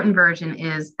shortened version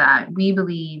is that we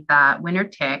believe that winter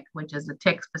tick, which is a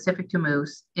tick specific to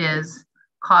moose, is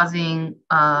causing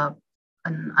an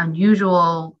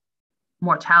unusual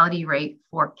mortality rate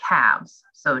for calves.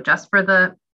 So just for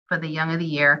the young of the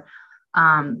year,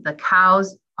 the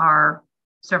cows are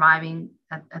surviving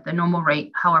at the normal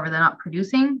rate. However, they're not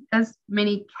producing as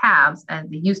many calves as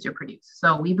they used to produce.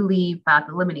 So we believe that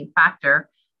the limiting factor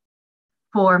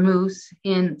for moose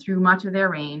through much of their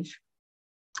range,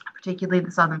 particularly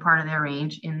the southern part of their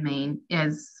range in Maine,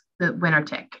 is the winter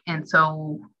tick. And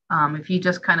so if you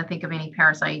just kind of think of any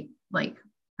parasite, like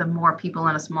the more people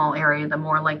in a small area, the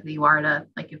more likely you are to,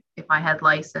 like if I had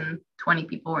lice and 20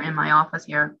 people were in my office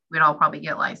here, we'd all probably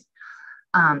get lice.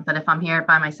 But if I'm here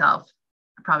by myself,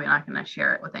 I'm probably not going to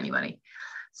share it with anybody.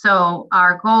 So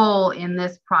our goal in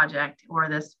this project, or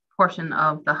this portion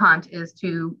of the hunt, is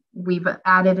we've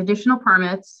added additional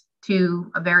permits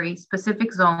to a very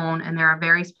specific zone, and there are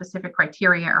very specific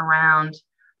criteria around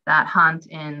that hunt,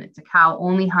 and it's a cow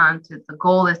only hunt. The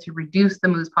goal is to reduce the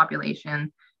moose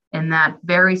population in that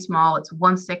very small, it's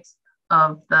 1/6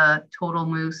 of the total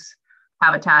moose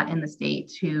habitat in the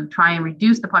state, to try and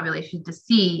reduce the population to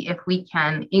see if we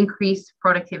can increase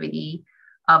productivity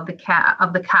of the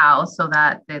cows, so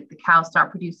that the cows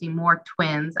start producing more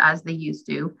twins as they used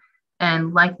to.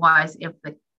 And likewise, if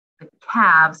the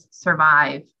calves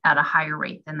survive at a higher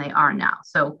rate than they are now.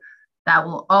 So that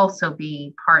will also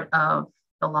be part of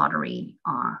the lottery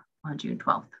on June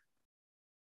 12th.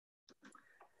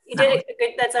 You did it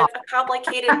good. That's a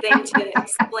complicated thing to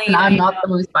explain. I'm not the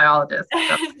moose biologist.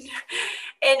 So.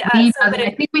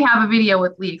 I think we have a video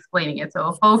with Lee explaining it. So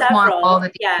if folks want all the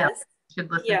details, should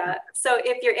listen. Yeah. So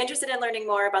if you're interested in learning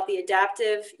more about the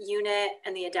adaptive unit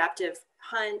and the adaptive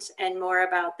hunt, and more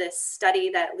about this study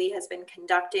that Lee has been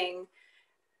conducting,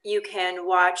 you can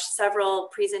watch several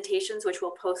presentations, which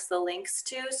we'll post the links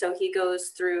to. So he goes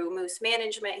through moose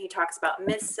management. He talks about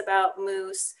myths about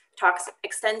moose, talks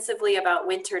extensively about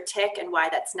winter tick and why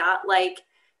that's not like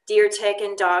deer tick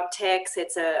and dog ticks.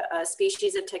 It's a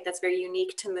species of tick that's very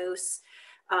unique to moose.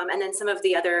 And then some of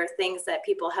the other things that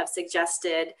people have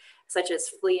suggested, such as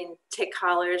flea and tick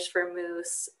collars for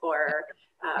moose, or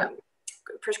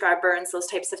prescribed burns, those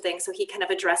types of things. So he kind of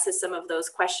addresses some of those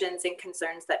questions and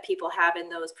concerns that people have in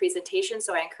those presentations.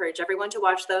 So I encourage everyone to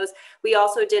watch those. We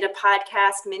also did a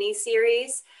podcast mini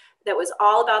series that was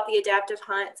all about the adaptive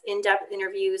hunt, in-depth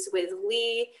interviews with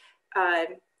Lee,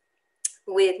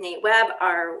 with Nate Webb,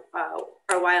 our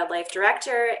wildlife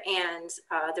director, and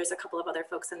there's a couple of other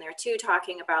folks in there too,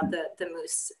 talking about the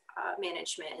moose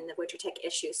management and the winter tick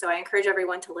issue. So I encourage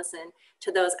everyone to listen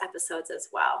to those episodes as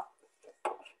well.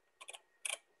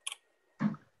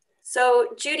 So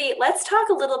Judy, let's talk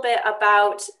a little bit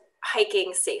about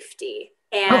hiking safety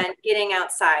and getting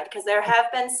outside, because there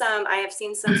have been I have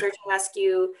seen some search and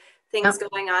rescue things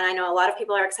going on. I know a lot of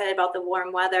people are excited about the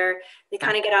warm weather. They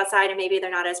kind of get outside and maybe they're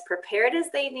not as prepared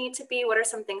as they need to be. What are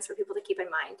some things for people to keep in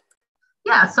mind?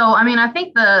 Yeah, so I mean, I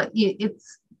think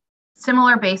it's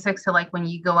similar basics to like when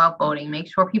you go out boating.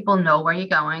 Make sure people know where you're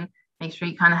going. Make sure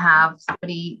you kind of have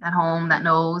somebody at home that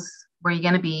knows where you're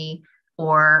going to be,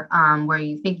 or where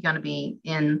you think you're going to be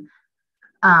in.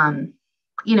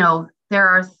 There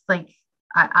are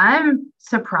I'm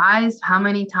surprised how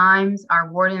many times our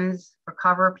wardens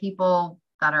recover people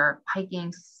that are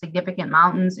hiking significant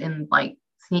mountains in like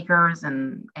sneakers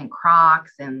and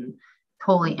Crocs and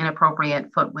totally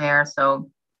inappropriate footwear. So,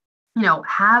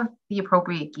 have the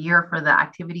appropriate gear for the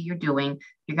activity you're doing. If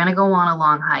you're going to go on a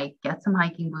long hike, get some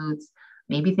hiking boots,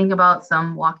 maybe think about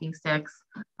some walking sticks,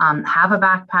 have a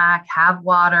backpack, have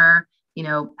water,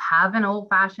 have an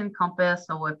old-fashioned compass.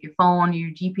 So if your phone,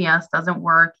 your GPS doesn't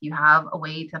work, you have a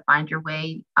way to find your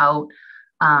way out.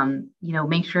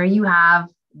 Make sure you have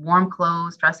warm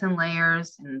clothes, dress in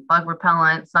layers, and bug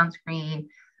repellent, sunscreen.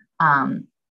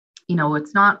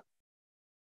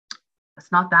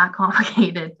 It's not that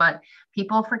complicated, but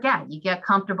people forget. You get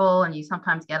comfortable and you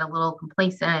sometimes get a little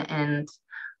complacent, and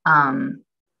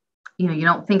you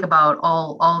don't think about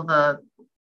all the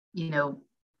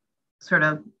sort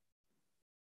of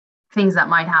things that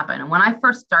might happen. And when I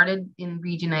first started in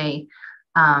Region A,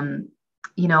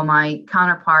 my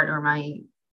counterpart or my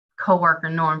coworker,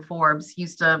 Norm Forbes,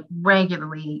 used to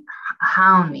regularly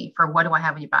hound me for, what do I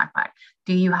have in your backpack?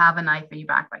 Do you have a knife in your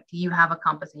backpack? Do you have a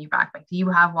compass in your backpack? Do you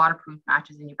have waterproof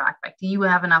matches in your backpack? Do you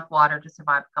have enough water to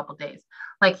survive a couple of days?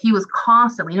 Like, he was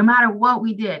constantly, no matter what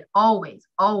we did, always,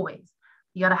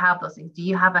 you got to have those things. Do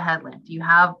you have a headlamp? Do you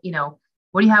have,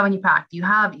 what do you have in your pack? You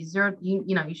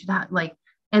should have, like,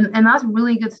 and that's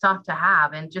really good stuff to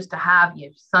have, and just to have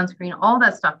your sunscreen, all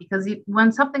that stuff, because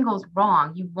when something goes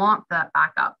wrong, you want that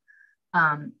backup.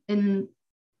 And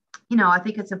I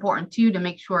think it's important too to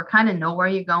make sure, kind of know where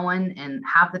you're going and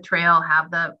have the trail, have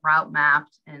the route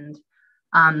mapped, and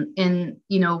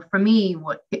for me,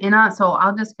 so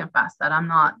I'll just confess that I'm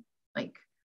not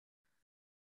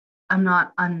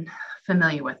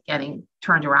unfamiliar with getting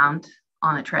turned around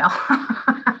on a trail.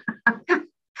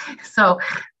 So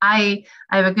I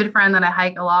have a good friend that I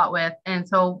hike a lot with. And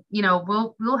so,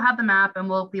 we'll have the map and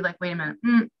we'll be like, wait a minute,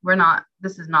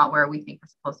 this is not where we think we're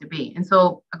supposed to be. And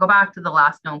so I go back to the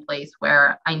last known place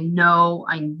where I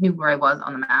knew where I was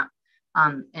on the map,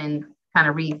 and kind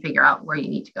of figure out where you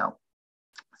need to go.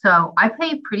 So I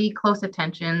pay pretty close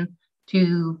attention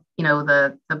to,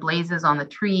 the blazes on the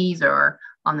trees or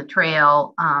on the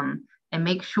trail, and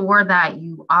make sure that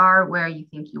you are where you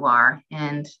think you are.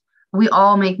 And we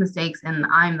all make mistakes, and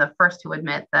I'm the first to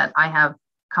admit that I have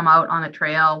come out on a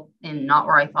trail and not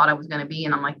where I thought I was going to be,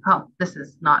 and I'm like, oh, this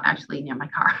is not actually near my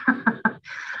car.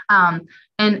 And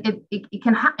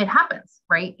it happens,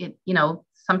 right?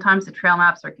 Sometimes the trail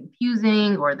maps are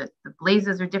confusing, or the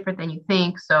blazes are different than you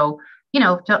think. So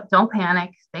don't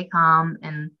panic, stay calm,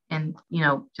 and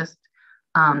just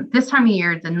this time of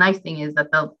year, the nice thing is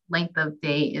that the length of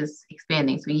day is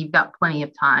expanding, so you've got plenty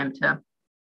of time to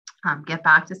get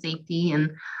back to safety.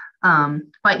 And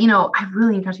but I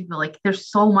really encourage people, like, there's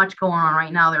so much going on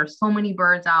right now. There are so many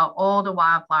birds out, all the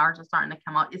wildflowers are starting to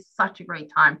come out. It's such a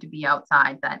great time to be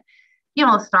outside that,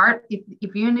 start,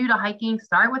 if you're new to hiking,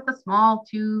 start with a small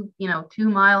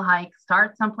 2-mile hike,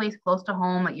 start someplace close to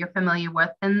home that you're familiar with,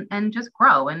 and just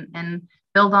grow and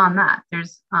build on that.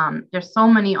 There's so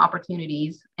many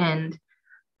opportunities. And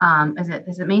is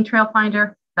it Main Trail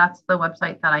Finder? That's the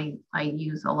website that I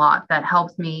use a lot, that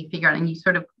helps me figure out, and you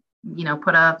sort of,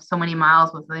 put up so many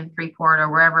miles within Freeport or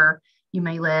wherever you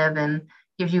may live, and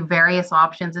gives you various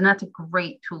options. And that's a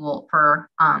great tool for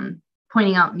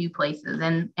pointing out new places.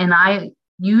 And I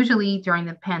usually, during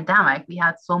the pandemic, we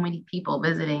had so many people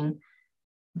visiting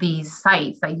these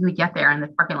sites that you would get there and the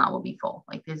parking lot will be full.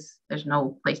 Like, there's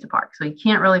no place to park. So you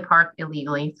can't really park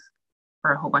illegally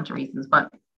for a whole bunch of reasons,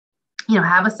 but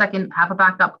have a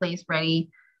backup place ready.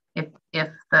 If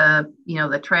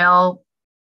the trail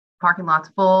parking lot's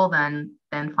full, then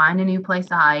find a new place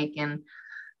to hike, and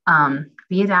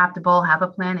be adaptable, have a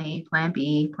plan A, plan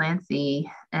B, plan C,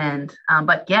 and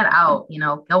but get out,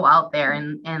 go out there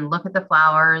and look at the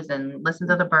flowers and listen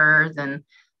to the birds. And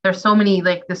there's so many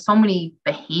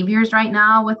behaviors right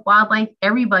now with wildlife.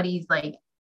 Everybody's like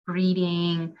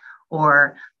breeding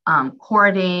or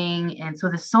courting, and so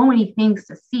there's so many things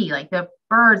to see. Like, the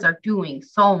birds are doing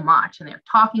so much, and they're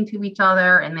talking to each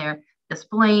other, and they're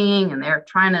displaying, and they're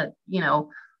trying to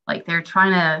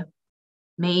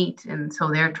mate, and so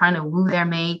they're trying to woo their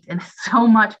mate, and it's so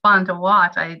much fun to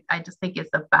watch. I just think it's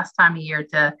the best time of year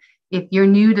if you're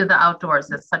new to the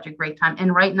outdoors, it's such a great time.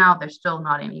 And right now there's still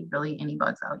not any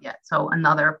bugs out yet, so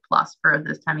another plus for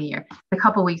this time of year. In a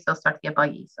couple of weeks they'll start to get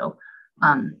buggy, so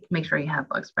make sure you have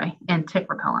bug spray and tick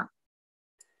repellent.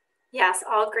 Yes,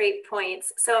 all great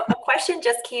points. So a question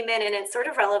just came in, and it's sort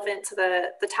of relevant to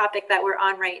the topic that we're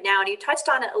on right now. And you touched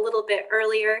on it a little bit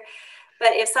earlier, but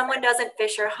if someone doesn't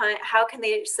fish or hunt, how can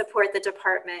they support the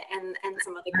department and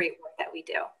some of the great work that we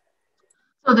do?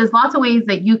 So there's lots of ways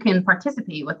that you can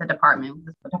participate with the department.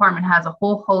 The department has a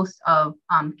whole host of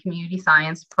community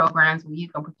science programs where you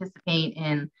can participate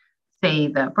in, say,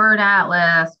 the Bird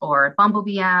Atlas or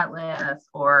Bumblebee Atlas,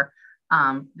 or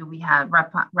we have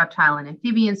reptile and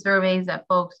amphibian surveys that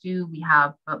folks do. We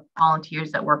have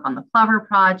volunteers that work on the Plover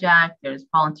Project. There's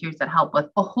volunteers that help with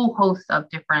a whole host of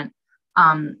different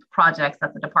projects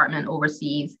that the department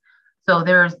oversees. So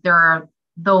there are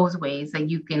those ways that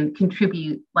you can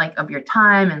contribute, like, of your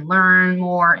time and learn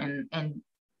more and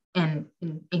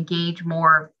engage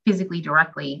more physically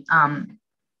directly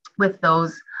with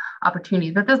those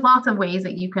opportunities. But there's lots of ways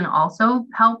that you can also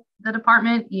help the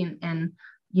department in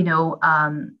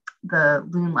the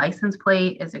loon license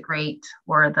plate is a great,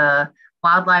 or the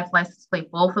wildlife license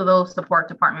plate. Both of those support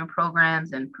department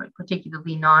programs, and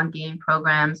particularly non-game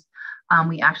programs.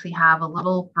 We actually have a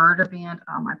little birder band.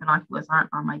 My binoculars aren't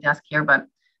on my desk here, but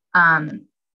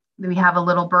we have a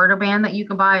little birder band that you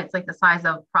can buy. It's like the size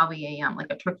of probably a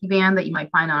like a turkey band that you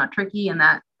might find on a turkey, and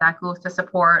that goes to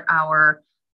support our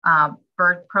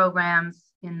bird programs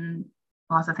in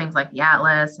lots of things like the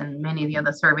Atlas and many of the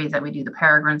other surveys that we do, the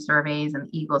peregrine surveys and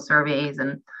the eagle surveys,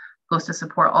 and goes to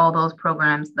support all those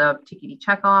programs. The Tickety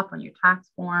Checkoff on your tax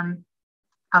form.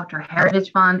 Outdoor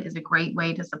Heritage Fund is a great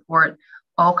way to support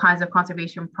all kinds of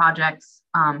conservation projects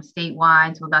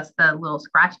statewide. So that's the little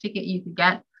scratch ticket you could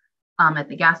get at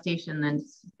the gas station, and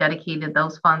it's dedicated.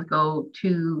 Those funds go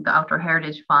to the Outdoor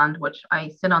Heritage Fund, which I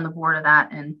sit on the board of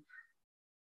that. And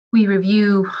we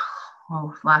review,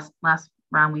 last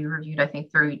round we reviewed, I think,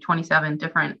 27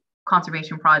 different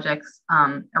conservation projects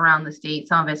around the state.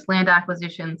 Some of it's land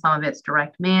acquisition, some of it's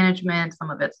direct management,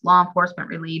 some of it's law enforcement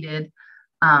related.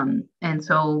 And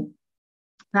so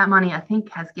that money, I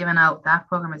think, that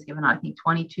program has given out, I think,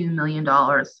 $22 million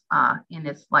in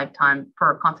its lifetime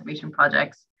for conservation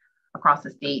projects across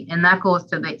the state. And that goes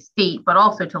to the state, but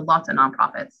also to lots of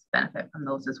nonprofits benefit from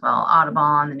those as well.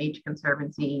 Audubon, the Nature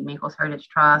Conservancy, Maine Coast Heritage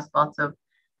Trust, lots of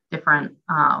different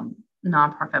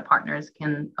nonprofit partners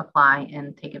can apply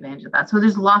and take advantage of that. So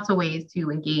there's lots of ways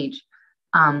to engage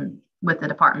with the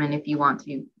department if you want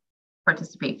to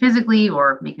participate physically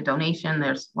or make a donation.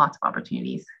 There's lots of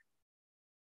opportunities.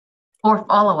 Or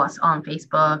follow us on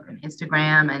Facebook and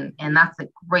Instagram, and that's a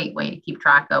great way to keep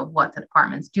track of what the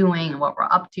department's doing and what we're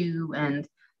up to. And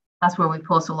that's where we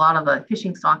post a lot of the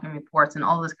fishing stocking reports, and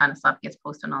all this kind of stuff gets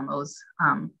posted on those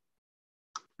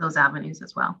avenues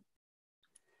as well.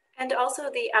 And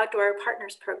also the Outdoor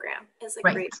Partners Program is a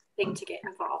great thing to get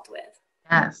involved with.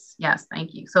 Yes,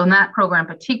 thank you. So that program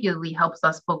particularly helps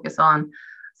us focus on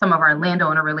some of our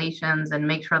landowner relations and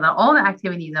make sure that all the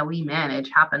activities that we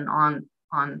manage happen on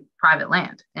private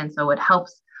land. And so it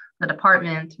helps the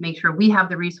department make sure we have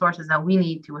the resources that we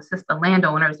need to assist the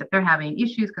landowners if they're having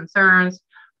issues, concerns,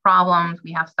 problems.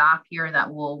 We have staff here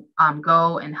that will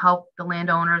go and help the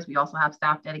landowners. We also have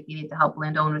staff dedicated to help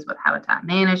landowners with habitat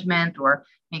management or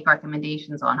make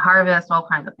recommendations on harvest, all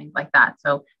kinds of things like that.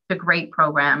 So it's a great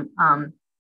program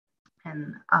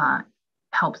and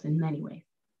helps in many ways.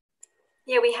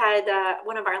 Yeah, we had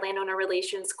one of our landowner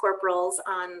relations corporals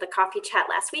on the coffee chat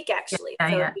last week, actually. So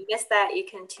if you missed that, you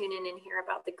can tune in and hear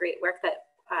about the great work that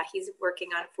he's working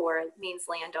on for Maine's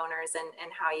landowners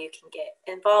and how you can get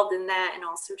involved in that and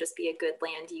also just be a good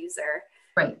land user.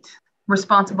 Right.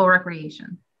 Responsible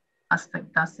recreation. That's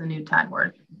the new tag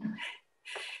word.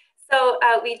 So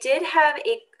we did have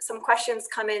some questions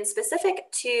come in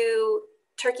specific to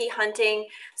turkey hunting.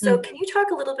 So can you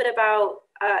talk a little bit about,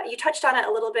 you touched on it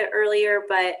a little bit earlier,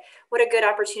 but what a good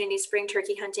opportunity spring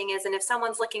turkey hunting is. And if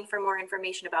someone's looking for more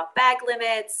information about bag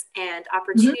limits and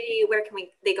opportunity, where can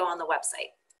they go on the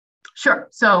website? Sure.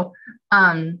 So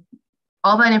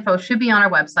all that info should be on our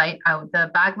website.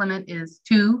 The bag limit is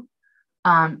 2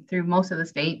 through most of the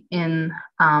state in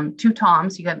 2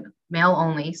 toms. You get male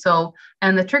only. So,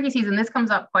 and the turkey season, this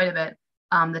comes up quite a bit,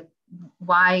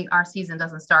 why our season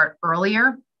doesn't start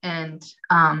earlier. And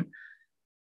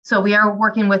so we are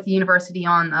working with the university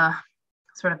on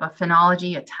sort of a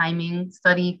phenology, a timing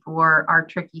study for our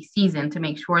turkey season to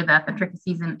make sure that the turkey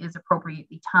season is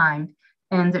appropriately timed.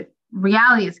 And the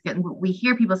reality is, we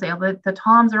hear people say, oh, the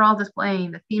toms are all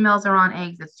displaying, the females are on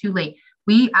eggs, it's too late.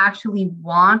 We actually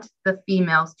want the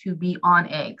females to be on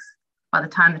eggs by the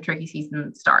time the turkey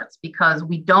season starts, because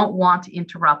we don't want to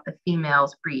interrupt the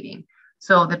females breeding.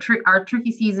 So our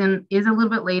turkey season is a little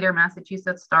bit later.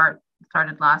 Massachusetts started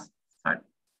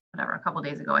a couple of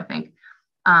days ago, I think.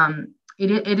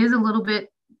 It is a little bit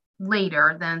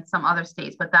later than some other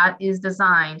states, but that is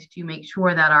designed to make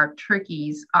sure that our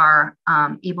turkeys are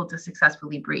able to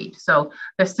successfully breed. So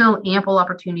there's still ample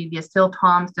opportunity. There's still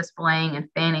toms displaying and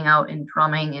fanning out and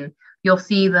drumming, and you'll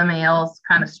see the males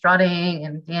kind of strutting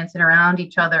and dancing around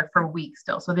each other for weeks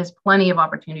still. So there's plenty of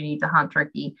opportunity to hunt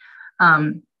turkey.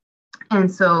 And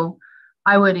so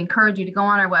I would encourage you to go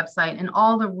on our website, and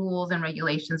all the rules and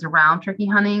regulations around turkey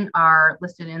hunting are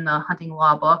listed in the hunting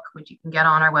law book, which you can get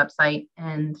on our website,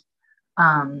 and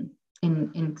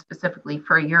in specifically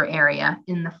for your area.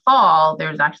 In the fall,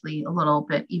 there's actually a little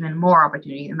bit even more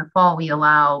opportunity. In the fall, we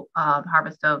allow the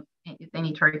harvest of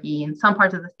any turkey. In some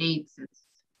parts of the states, it's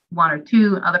 1 or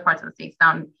 2. In other parts of the states,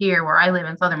 down here where I live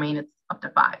in Southern Maine, it's up to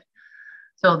 5.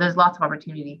 So there's lots of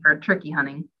opportunity for turkey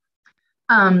hunting.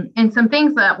 And some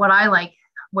things that what I like,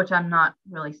 which I'm not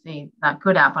really saying that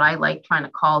good at, but I like trying to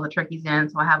call the turkeys in.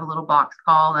 So I have a little box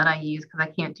call that I use because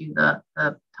I can't do the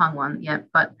tongue one yet.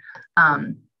 But,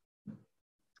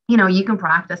 you can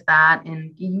practice that,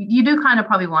 and you do kind of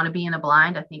probably want to be in a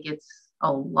blind. I think it's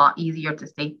a lot easier to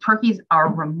stay. Turkeys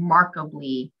are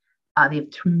remarkably, they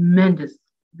have tremendously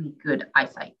good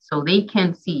eyesight. So they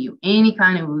can see you, any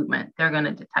kind of movement, they're going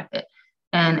to detect it.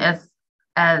 And as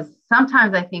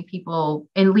sometimes I think people,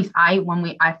 and at least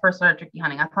when I first started turkey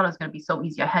hunting, I thought it was going to be so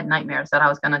easy. I had nightmares that I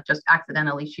was going to just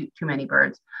accidentally shoot too many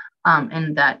birds.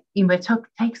 And that it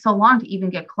takes so long to even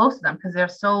get close to them because they're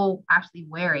so actually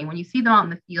wary. When you see them out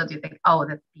in the field, you think, oh,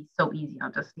 that'd be so easy.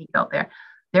 I'll just sneak out there.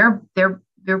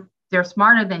 They're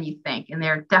smarter than you think, and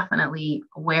they're definitely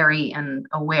wary and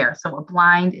aware. So a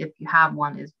blind, if you have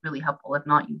one, is really helpful. If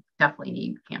not, you definitely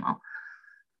need camo.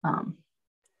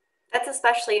 That's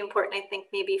especially important, I think,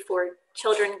 maybe for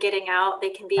children getting out.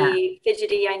 They can be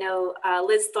fidgety. I know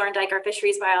Liz Thorndike, our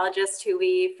fisheries biologist, who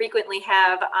we frequently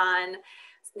have on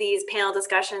these panel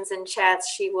discussions and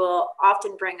chats, she will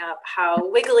often bring up how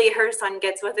wiggly her son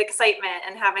gets with excitement,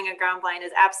 and having a ground blind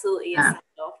is absolutely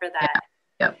essential for that.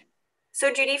 Yep. So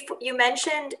Judy, you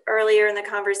mentioned earlier in the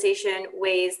conversation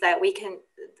ways that we can,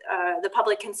 the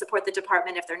public can support the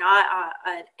department if they're not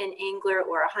an angler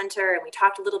or a hunter. And we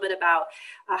talked a little bit about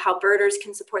how birders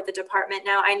can support the department.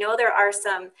 Now, I know there are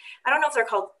some, I don't know if they're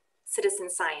called citizen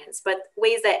science, but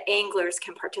ways that anglers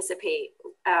can participate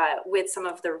with some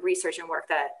of the research and work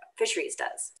that fisheries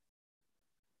does.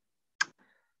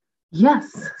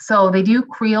 Yes, so they do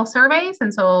creel surveys.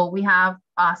 And so we have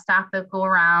staff that go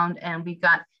around, and we've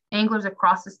got anglers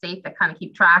across the state that kind of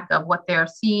keep track of what they're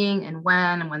seeing and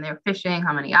when they're fishing,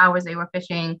 how many hours they were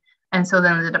fishing. And so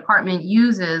then the department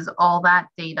uses all that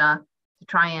data to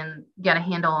try and get a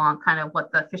handle on kind of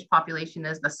what the fish population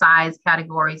is, the size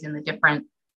categories in the different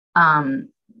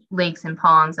lakes and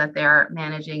ponds that they're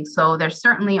managing. So there's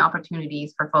certainly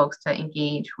opportunities for folks to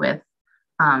engage with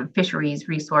fisheries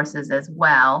resources as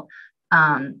well.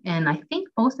 And I think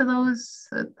most of those,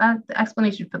 the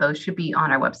explanation for those should be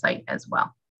on our website as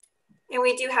well. And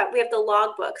we have the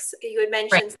log books. You had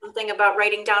mentioned something about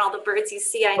writing down all the birds you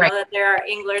see. I know that there are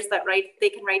anglers that they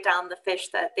can write down the fish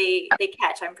that they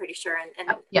catch, I'm pretty sure,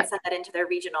 and send that into their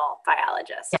regional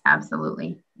biologist. Yeah,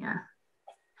 absolutely. Yeah.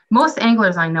 Most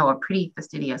anglers I know are pretty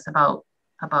fastidious about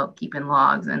keeping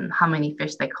logs and how many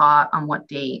fish they caught on what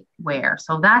date, where.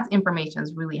 So that information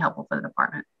is really helpful for the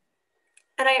department.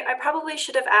 And I probably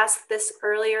should have asked this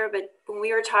earlier, but when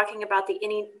we were talking about the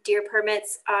any deer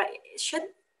permits, when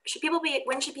should people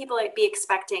be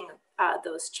expecting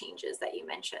those changes that you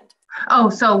mentioned? Oh,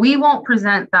 so we won't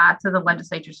present that to the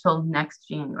legislature till next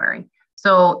January.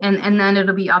 So, and then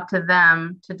it'll be up to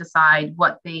them to decide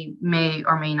what they may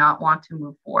or may not want to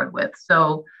move forward with.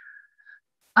 So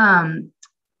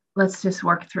let's just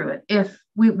work through it. If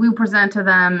we present to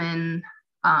them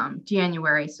in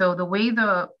January. So the way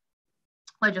the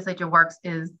legislature works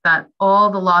is that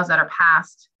all the laws that are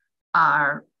passed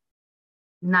are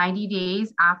 90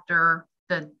 days after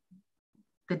the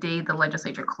day the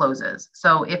legislature closes.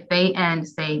 So if they end,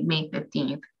 say, May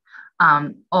 15th,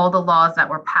 all the laws that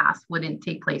were passed wouldn't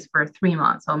take place for 3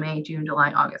 months. So May, June,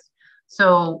 July, August.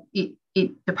 So it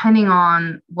depending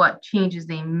on what changes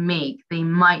they make, they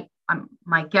might,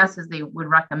 my guess is they would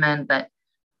recommend that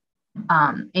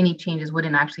any changes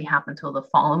wouldn't actually happen until the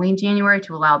following January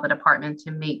to allow the department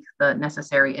to make the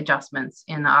necessary adjustments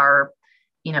in our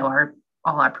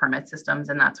all our permit systems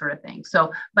and that sort of thing.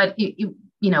 So, but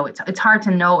it's hard to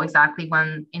know exactly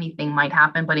when anything might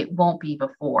happen, but it won't be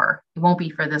before. It won't be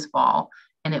for this fall,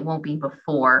 and it won't be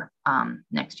before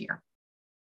next year.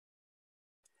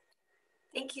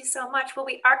 Thank you so much. Well,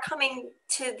 we are coming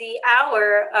to the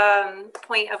hour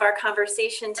point of our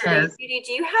conversation today. Yes. Judy,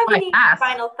 do you have any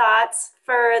final thoughts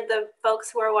for the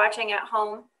folks who are watching at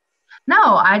home?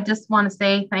 No, I just want to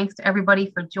say thanks to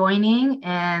everybody for joining,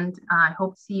 and I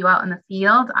hope to see you out in the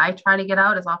field. I try to get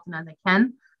out as often as I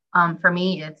can. For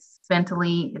me, it's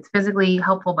physically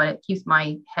helpful, but it keeps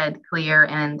my head clear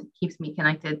and keeps me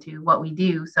connected to what we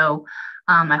do. So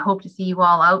I hope to see you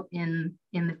all out in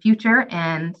the future,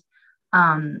 and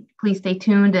please stay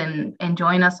tuned and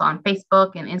join us on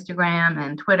Facebook and Instagram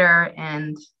and Twitter,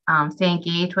 and stay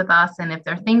engaged with us. And if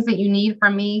there are things that you need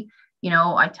from me,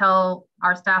 I tell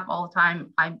our staff all the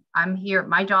time, I'm here.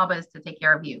 My job is to take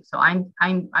care of you. So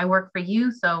I work for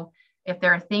you. So if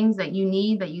there are things that you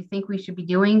need that you think we should be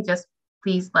doing, just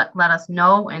please let us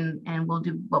know, and we'll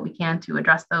do what we can to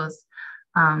address those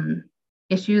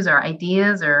issues or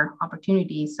ideas or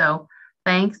opportunities. So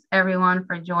thanks everyone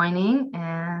for joining,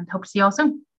 and hope to see you all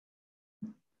soon.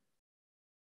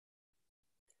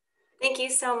 Thank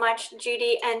you so much,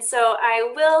 Judy. And so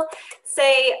I will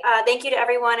say thank you to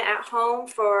everyone at home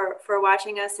for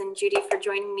watching us, and Judy for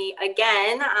joining me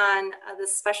again on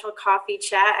this special coffee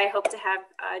chat. I hope to have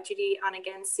Judy on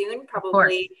again soon,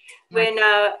 probably when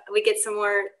we get some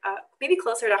more, maybe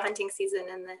closer to hunting season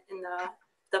in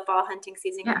the fall hunting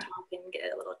season, and talk and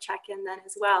get a little check-in then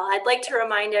as well. I'd like to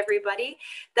remind everybody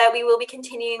that we will be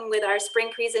continuing with our spring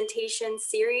presentation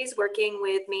series, working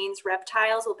with Maine's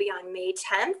reptiles. Will be on May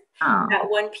 10th at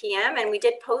 1 p.m. And we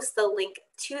did post the link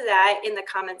to that in the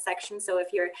comment section. So if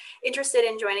you're interested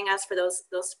in joining us for those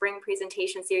spring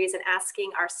presentation series and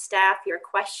asking our staff your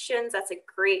questions, that's a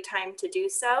great time to do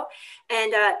so.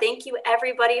 And thank you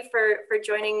everybody for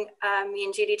joining me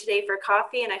and Judy today for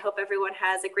coffee. And I hope everyone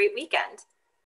has a great weekend.